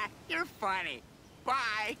 You're funny.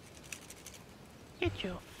 Bye. Get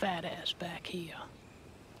your fat ass back here.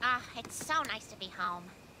 Ah, it's so nice to be home.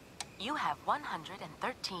 You have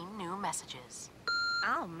 113 new messages.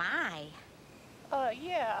 Oh my.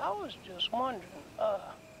 Yeah, I was just wondering,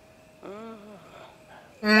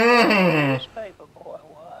 newspaper boy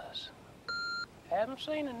was. Haven't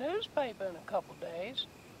seen a newspaper in a couple days.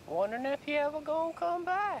 Wondering if you ever gonna come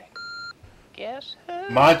back. Guess who?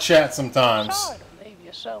 My chat sometimes. Sorry to leave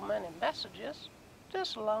you so many messages.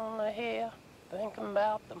 Just lonely here, thinking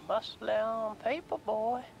about the muscle-down paper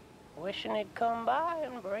boy. Wishing he'd come by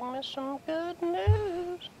and bring me some good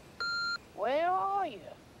news. Where are you?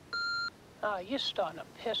 Oh, you're starting to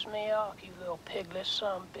piss me off, you little piglet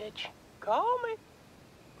son bitch. Call me.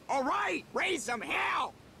 All right, raise some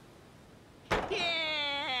hell.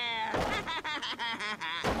 Yeah.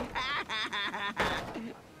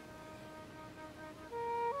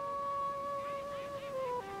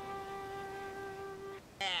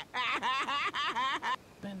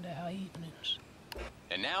 Spend our evenings.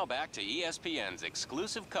 And now back to ESPN's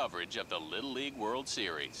exclusive coverage of the Little League World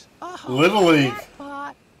Series. Little League.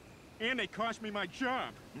 And they cost me my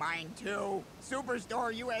job. Mine too.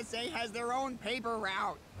 Superstore USA has their own paper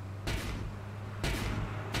route.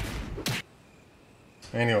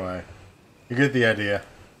 Anyway, you get the idea.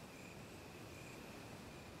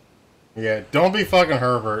 Yeah, don't be fucking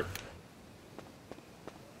Herbert.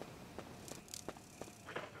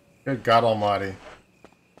 Good God Almighty.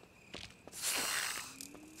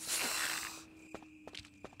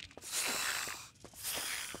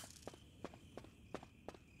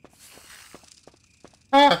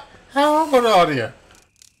 Ah, how old are you?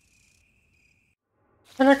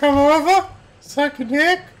 Can I come over? Suck your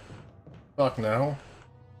dick? Fuck no.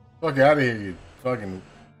 Fuck out of here, you fucking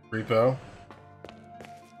repo.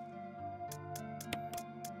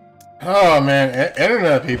 Oh man,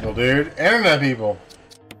 internet people, dude. Internet people.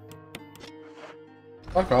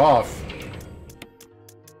 Fuck off.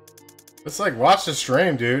 It's like, watch the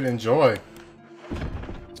stream, dude. Enjoy.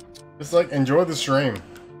 Just like, enjoy the stream.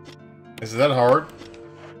 Is that hard?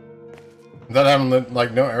 Without having to,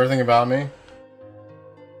 like, know everything about me?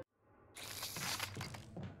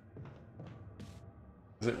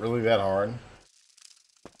 Is it really that hard?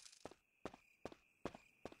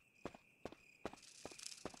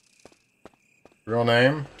 Real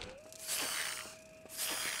name?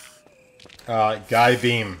 Guy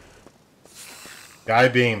Beam. Guy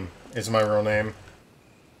Beam is my real name.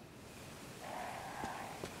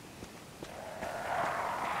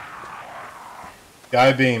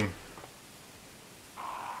 Guy Beam.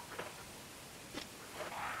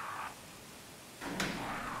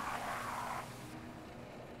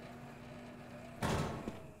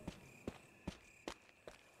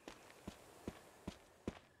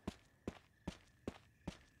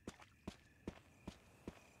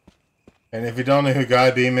 And if you don't know who Guy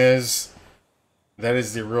Beam is, that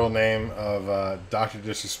is the real name of Dr.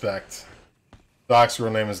 Disrespect. Doc's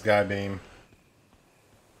real name is Guy Beam.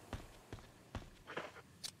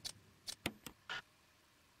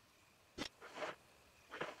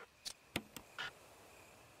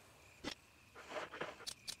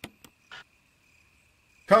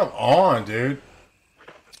 Come on, dude.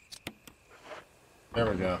 There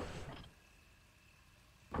we go.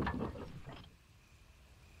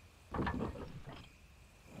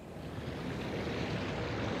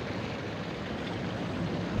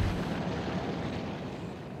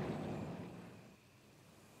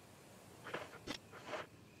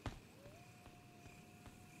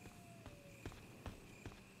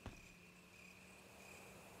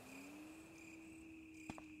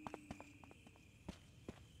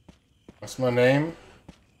 What's my name?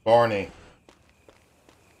 Barney.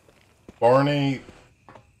 Barney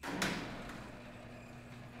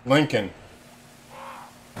Lincoln.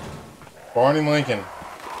 Barney Lincoln.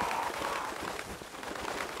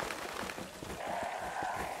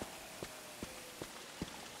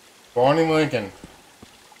 Barney Lincoln.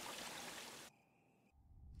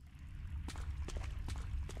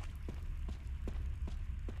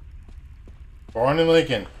 Barney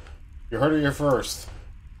Lincoln. You heard it here first.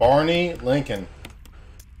 Barney Lincoln.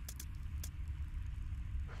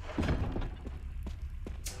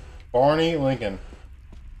 Barney Lincoln.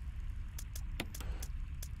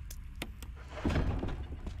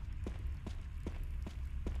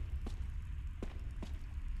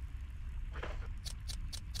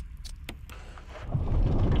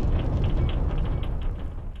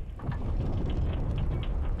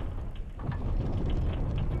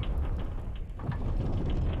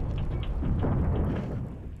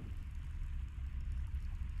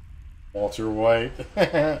 Walter White.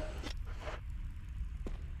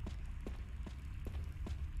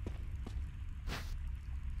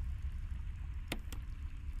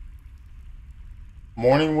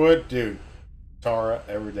 Morningwood? Dude. Tara,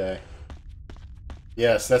 every day.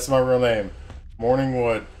 Yes, that's my real name.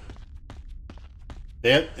 Morningwood.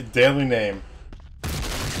 Daily name.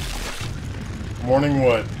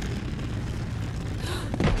 Morningwood.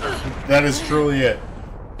 That is truly it.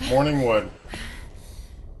 Morningwood.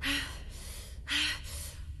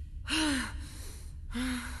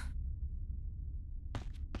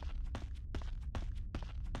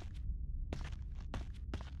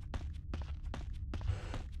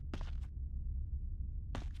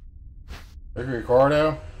 Ricky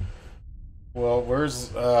Ricardo? Well,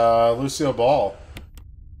 where's Lucille Ball?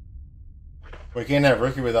 We can't have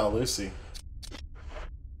Ricky without Lucy.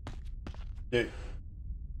 Dude.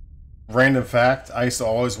 Random fact, I used to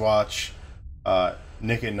always watch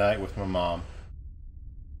Nick at Night with my mom.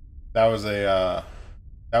 That was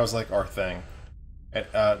like our thing.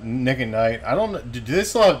 Nick at Night. I don't know. Did they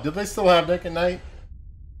still have Nick at Night?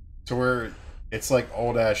 To where it's like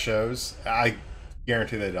old ass shows? I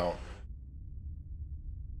guarantee they don't.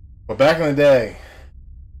 But back in the day,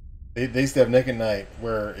 they used to have Nick at Night,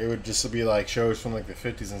 where it would just be like shows from like the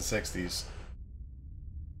 50s and 60s.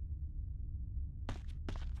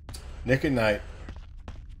 Nick at Night.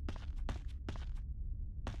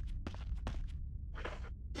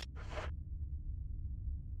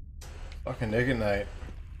 Fucking Nick at Night.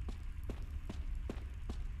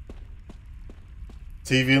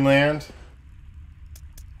 TV Land?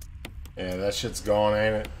 Yeah, that shit's gone,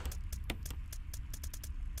 ain't it?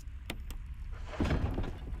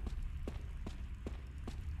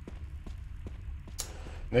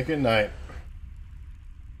 Nick at Night.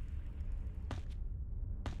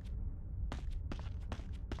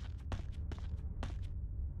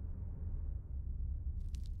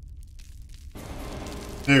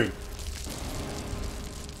 Dude.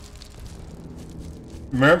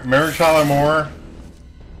 Mary Tyler Moore.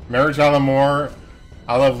 Mary Tyler Moore.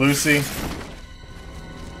 I Love Lucy.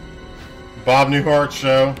 Bob Newhart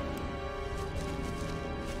Show.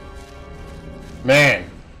 Man.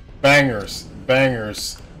 Bangers.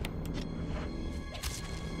 Bangers.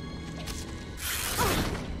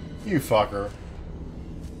 You fucker.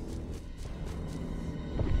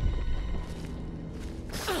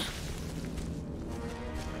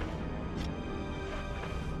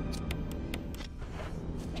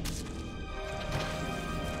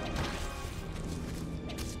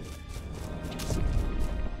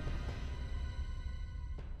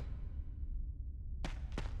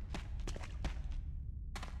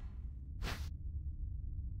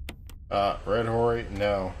 Red Horry,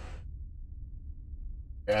 no.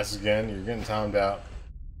 Gas again, you're getting timed out.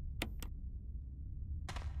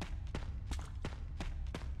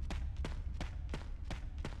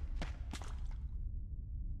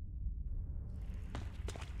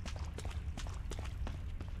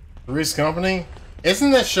 Three's Company?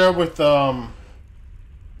 Isn't that show with, God,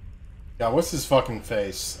 what's his fucking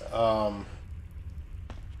face?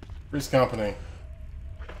 Three's Company.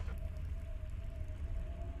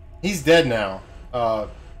 He's dead now.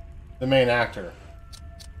 The main actor.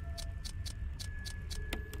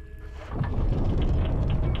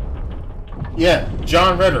 Yeah,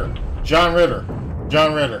 John Ritter. John Ritter.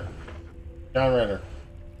 John Ritter. John Ritter.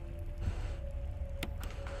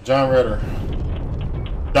 John Ritter.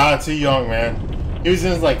 Died too young, man. He was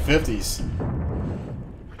in his like 50s.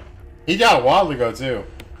 He died a while ago too.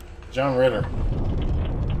 John Ritter.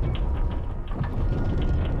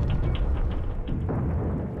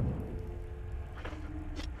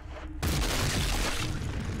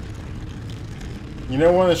 You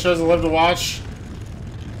know one of the shows I love to watch?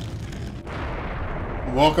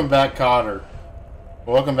 Welcome Back, Kotter.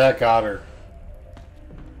 Welcome Back, Kotter.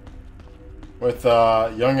 With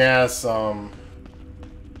young ass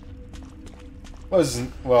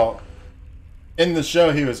well, in the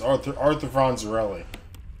show he was Arthur Fonzarelli.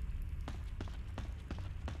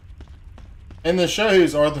 In the show he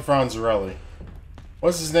was Arthur Fonzarelli.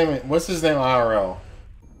 What's his name IRL?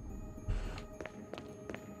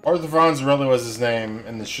 Arthur Fonzarelli was his name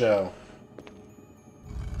in the show.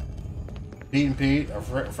 Pete and Pete,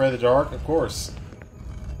 Afraid of the Dark, of course.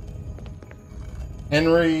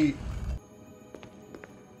 Henry...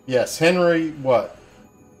 Yes, Henry what?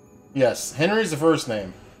 Yes, Henry's the first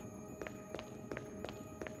name.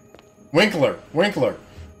 Winkler.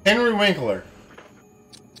 Henry Winkler.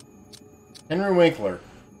 Henry Winkler.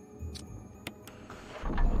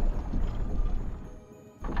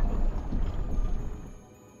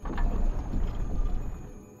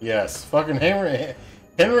 Yes, fucking Henry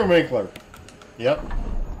Winkler. Yep.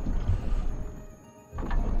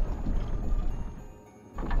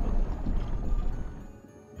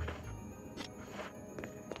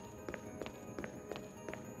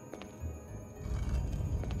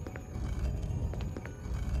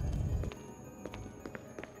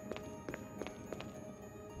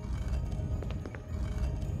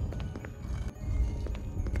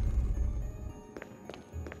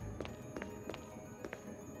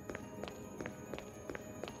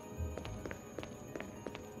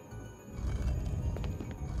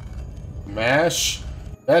 MASH?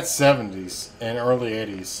 That's 70s and early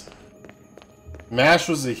 80s. MASH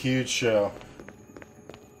was a huge show.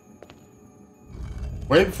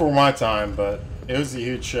 Way before my time, but it was a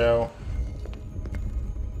huge show.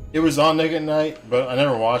 It was on Nick at Night, but I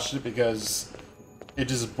never watched it because it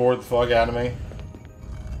just bored the fuck out of me.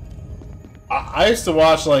 I used to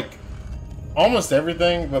watch like almost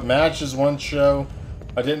everything, but MASH is one show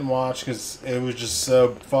I didn't watch because it was just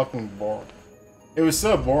so fucking boring. It was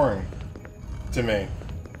so boring. To me.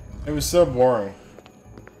 It was so boring.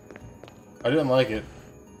 I didn't like it.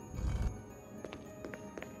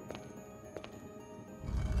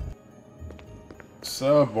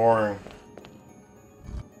 So boring.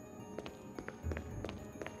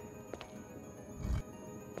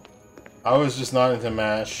 I was just not into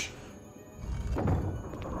MASH.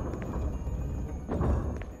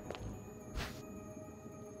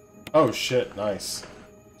 Oh shit, nice.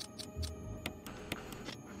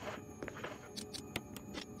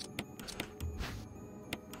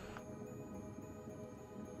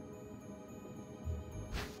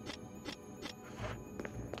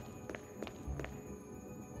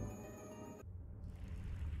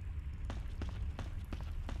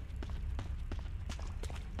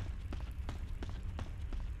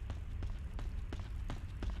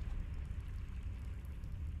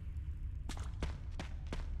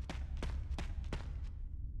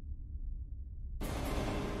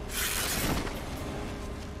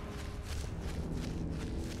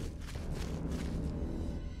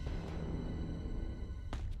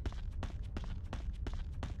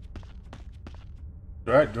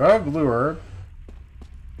 Do I have blue herb?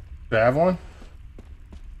 Do I have one?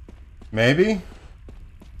 Maybe?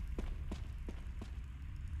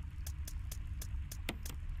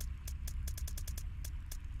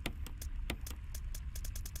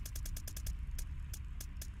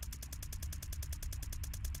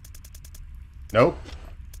 Nope.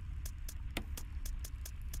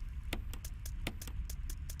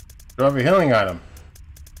 Do I have a healing item?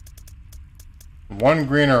 One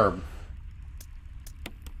green herb.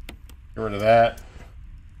 Get rid of that.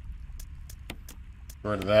 Get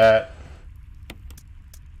rid of that.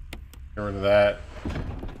 Get rid of that.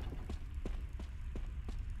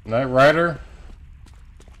 Knight Rider?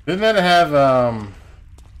 Didn't that have,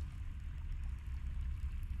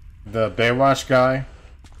 the Baywatch guy?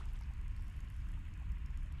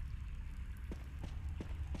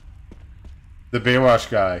 The Baywatch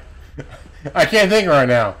guy. I can't think right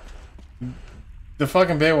now. The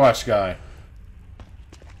fucking Baywatch guy.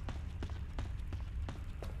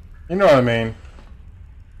 You know what I mean.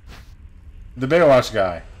 The Baywatch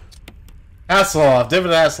guy. Hasselhoff.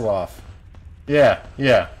 David Hasselhoff. Yeah,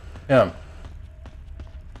 yeah. Him.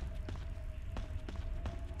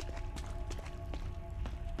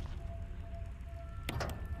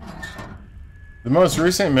 The most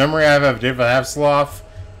recent memory I have of David Hasselhoff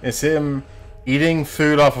is him eating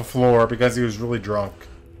food off a floor because he was really drunk.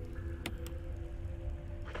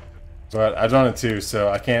 But I've done it too, so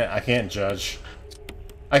I can't judge.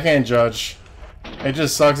 I can't judge. It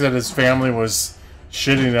just sucks that his family was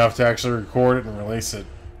shitty enough to actually record it and release it.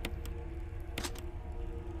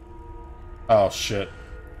 Oh shit.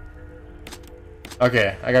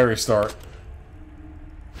 Okay, I gotta restart.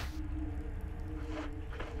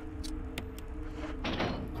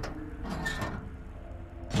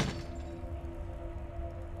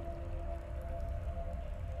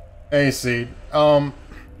 Hey, Seed.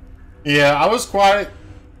 Yeah, I was quiet.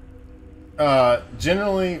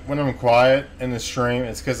 Generally, when I'm quiet in the stream,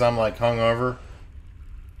 it's because I'm, like, hungover.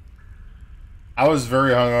 I was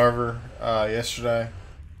very hungover, yesterday.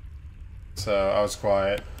 So, I was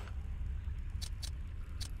quiet.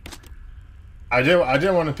 I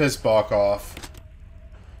didn't want to piss Bach off.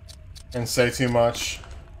 And say too much.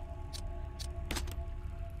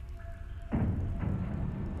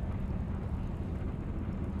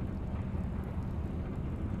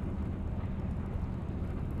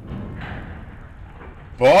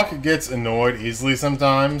 Bach gets annoyed easily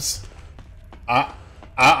sometimes.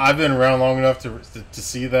 I've been around long enough to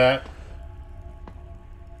see that.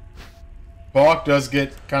 Bach does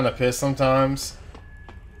get kind of pissed sometimes.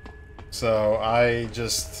 So I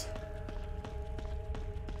just...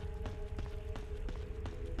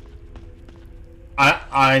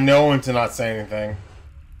 I know when to not say anything.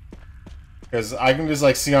 Because I can just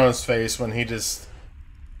like see on his face when he just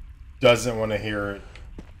doesn't want to hear it.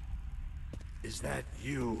 Is that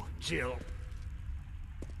you, Jill?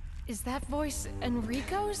 Is that voice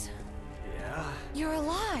Enrico's? Yeah? You're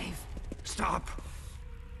alive! Stop!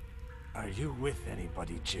 Are you with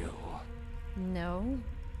anybody, Jill? No,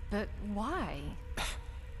 but why?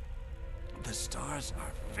 The stars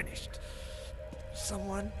are finished.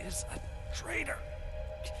 Someone is a traitor.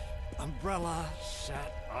 Umbrella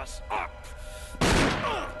set us up.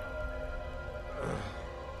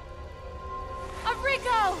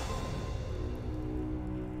 Enrico!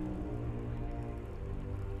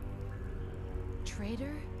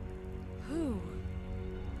 Traitor? Who?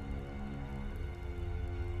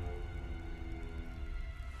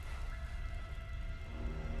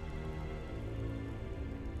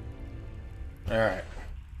 Alright.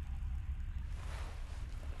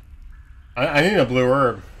 I need a blue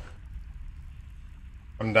herb.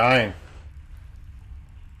 I'm dying.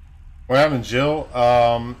 What happened, Jill?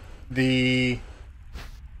 The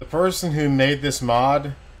person who made this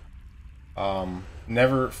mod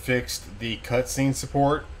never fixed the cutscene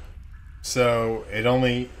support, so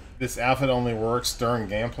this outfit only works during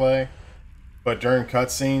gameplay, but during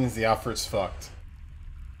cutscenes the outfit's fucked.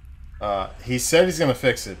 He said he's gonna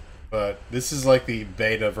fix it, but this is like the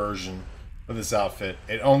beta version of this outfit.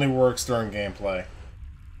 It only works during gameplay.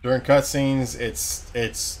 During cutscenes,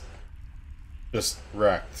 it's just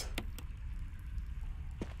wrecked.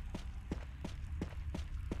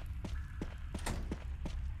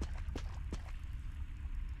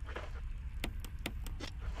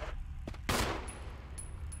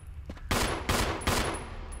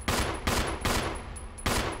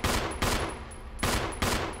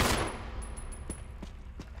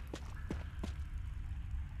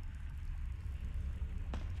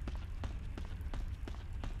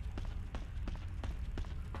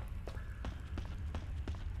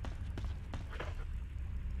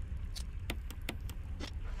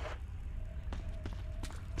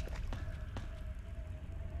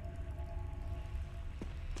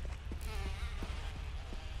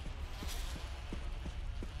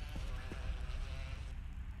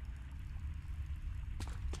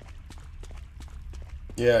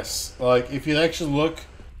 Yes, like if you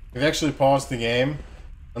actually pause the game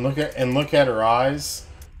and look at her eyes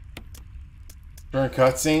during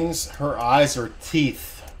cutscenes. Her eyes are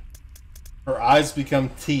teeth. Her eyes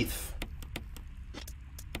become teeth.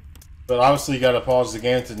 But obviously, you got to pause the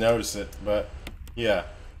game to notice it. But yeah,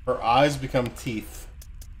 her eyes become teeth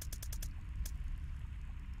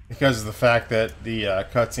because of the fact that the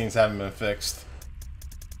cutscenes haven't been fixed.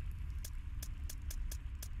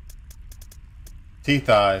 Teeth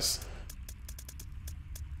eyes.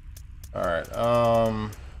 Alright,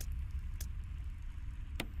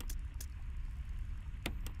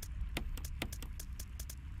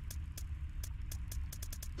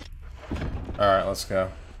 Alright, let's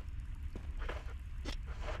go.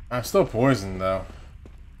 I'm still poisoned, though.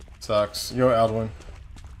 Sucks. Yo, Eldwin.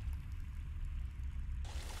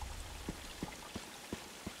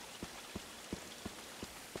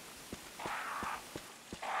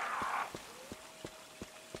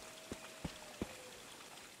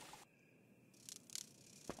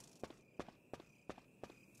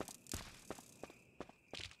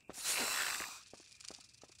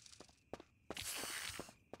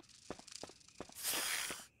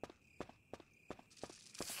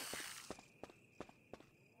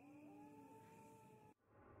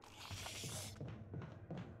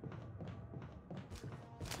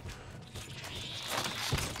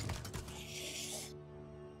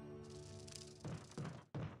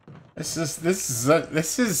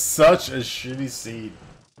 This is such a shitty seed.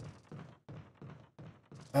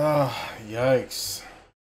 Ah, yikes.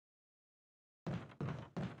 I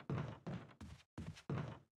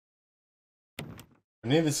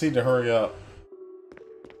need the seed to hurry up.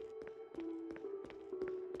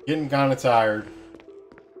 Getting kinda tired.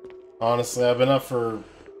 Honestly, I've been up for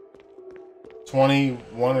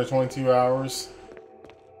 21 or 22 hours.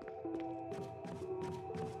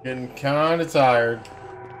 Getting kinda tired.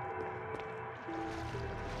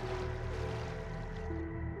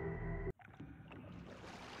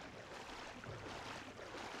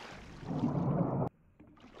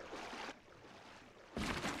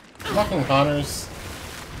 Fucking hunters.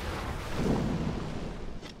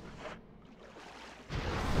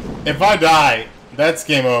 If I die, that's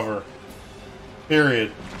game over.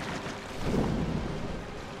 Period.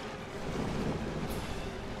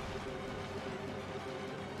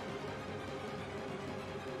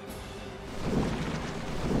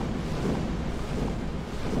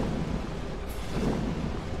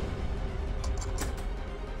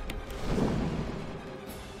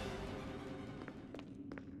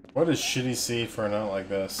 What a shitty seed for a night like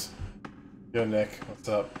this. Yo, Nick, what's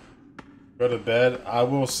up? Go to bed? I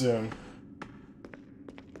will soon.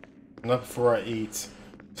 Not before I eat.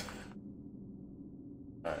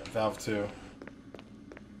 Alright, Valve 2.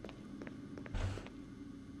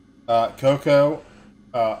 Coco,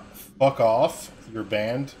 fuck off. You're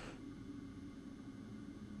banned.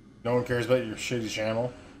 No one cares about your shitty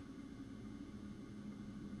channel.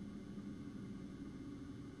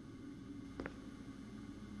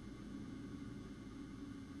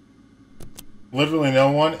 Literally no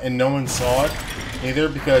one, and no one saw it either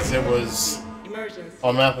because it was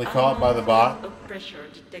automatically caught by the bot. Of pressure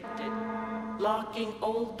detected. Locking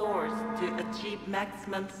all doors to achieve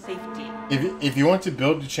maximum safety. If you want to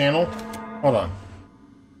build a channel, hold on,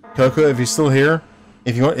 Coco, if you're still here,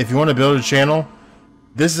 if you want to build a channel,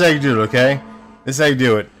 this is how you do it. Okay, this is how you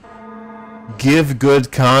do it. Give good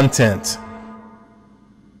content.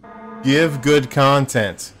 Give good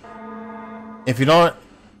content. If you don't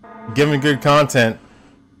give me good content,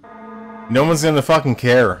 no one's gonna fucking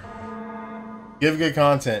care. Give good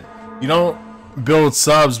content. You don't build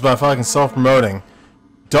subs by fucking self-promoting.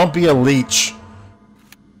 Don't be a leech.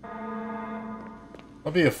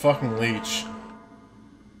 I'll be a fucking leech.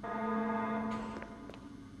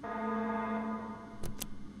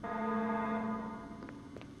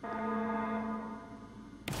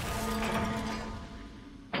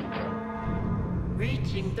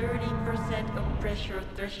 Reaching 30% of pressure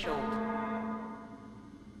threshold.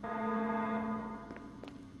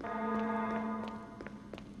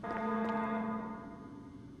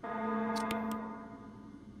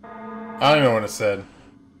 I don't know what it said.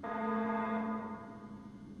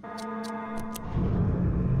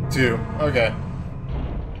 2. Okay.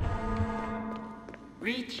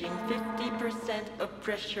 Reaching 50% of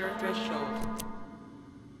pressure threshold.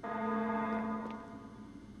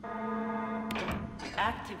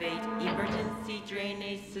 Activate emergency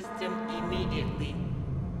drainage system immediately.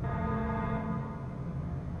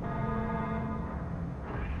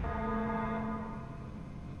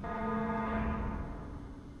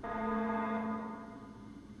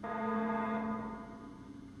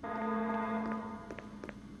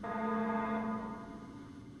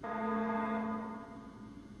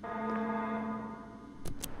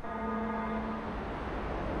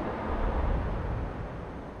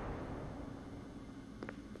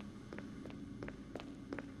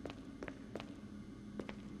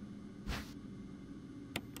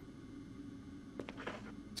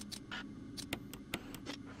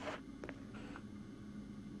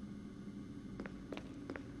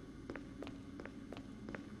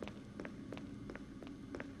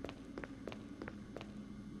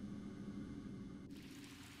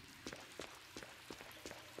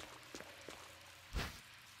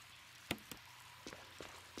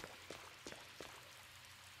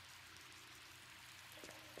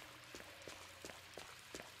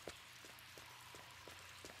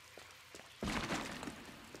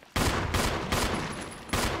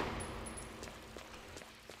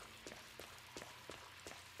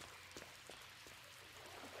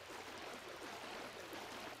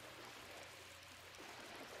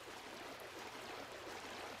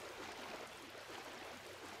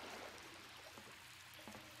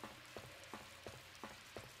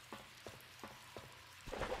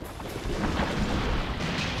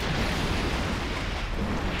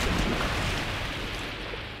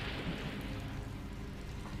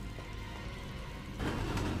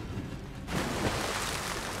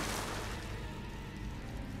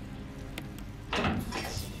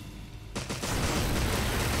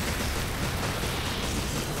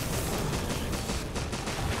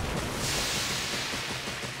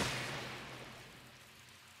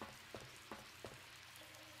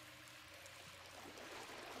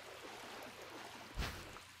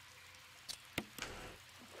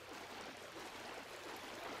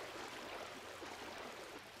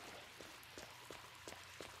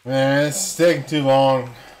 Man, it's taking too long.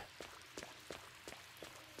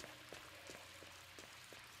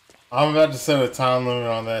 I'm about to set a time limit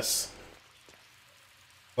on this.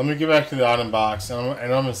 Let me get back to the item box, and I'm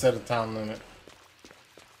gonna set a time limit.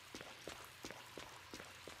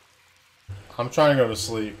 I'm trying to go to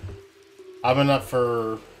sleep. I've been up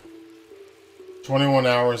for 21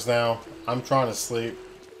 hours now. I'm trying to sleep.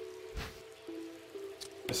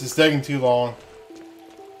 This is taking too long.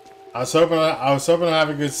 I was hoping to have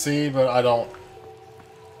a good seed, but I don't.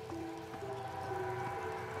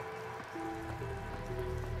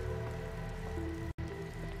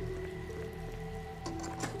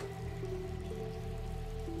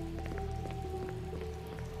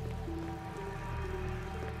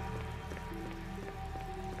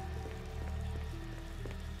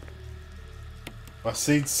 My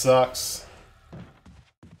seed sucks.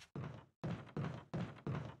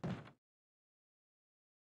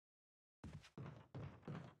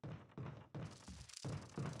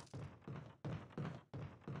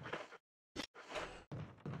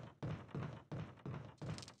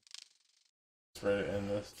 Ready to end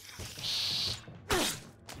this.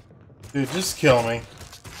 Dude, just kill me.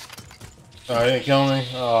 Oh, he didn't kill me?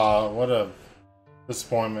 Oh, what a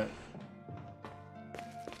disappointment.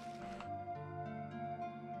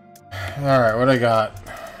 Alright, what I got?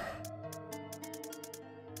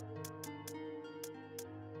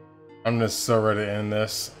 I'm just so ready to end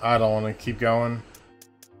this. I don't want to keep going.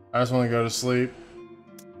 I just want to go to sleep.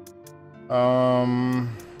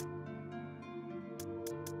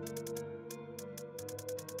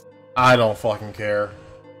 I don't fucking care.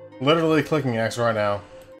 Literally clicking X right now.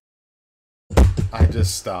 I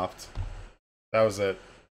just stopped. That was it.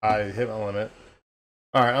 I hit my limit.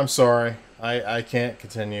 Alright, I'm sorry. I can't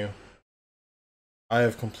continue. I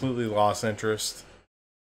have completely lost interest.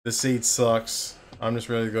 This seed sucks. I'm just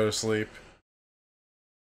ready to go to sleep.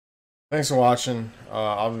 Thanks for watching.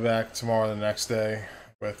 I'll be back tomorrow the next day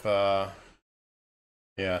with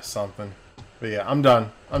Yeah, something. But yeah, I'm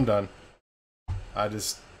done. I'm done.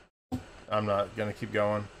 I'm not gonna keep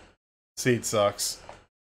going. Seed sucks.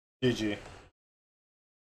 GG.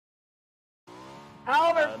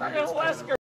 Albert fucking Wesker!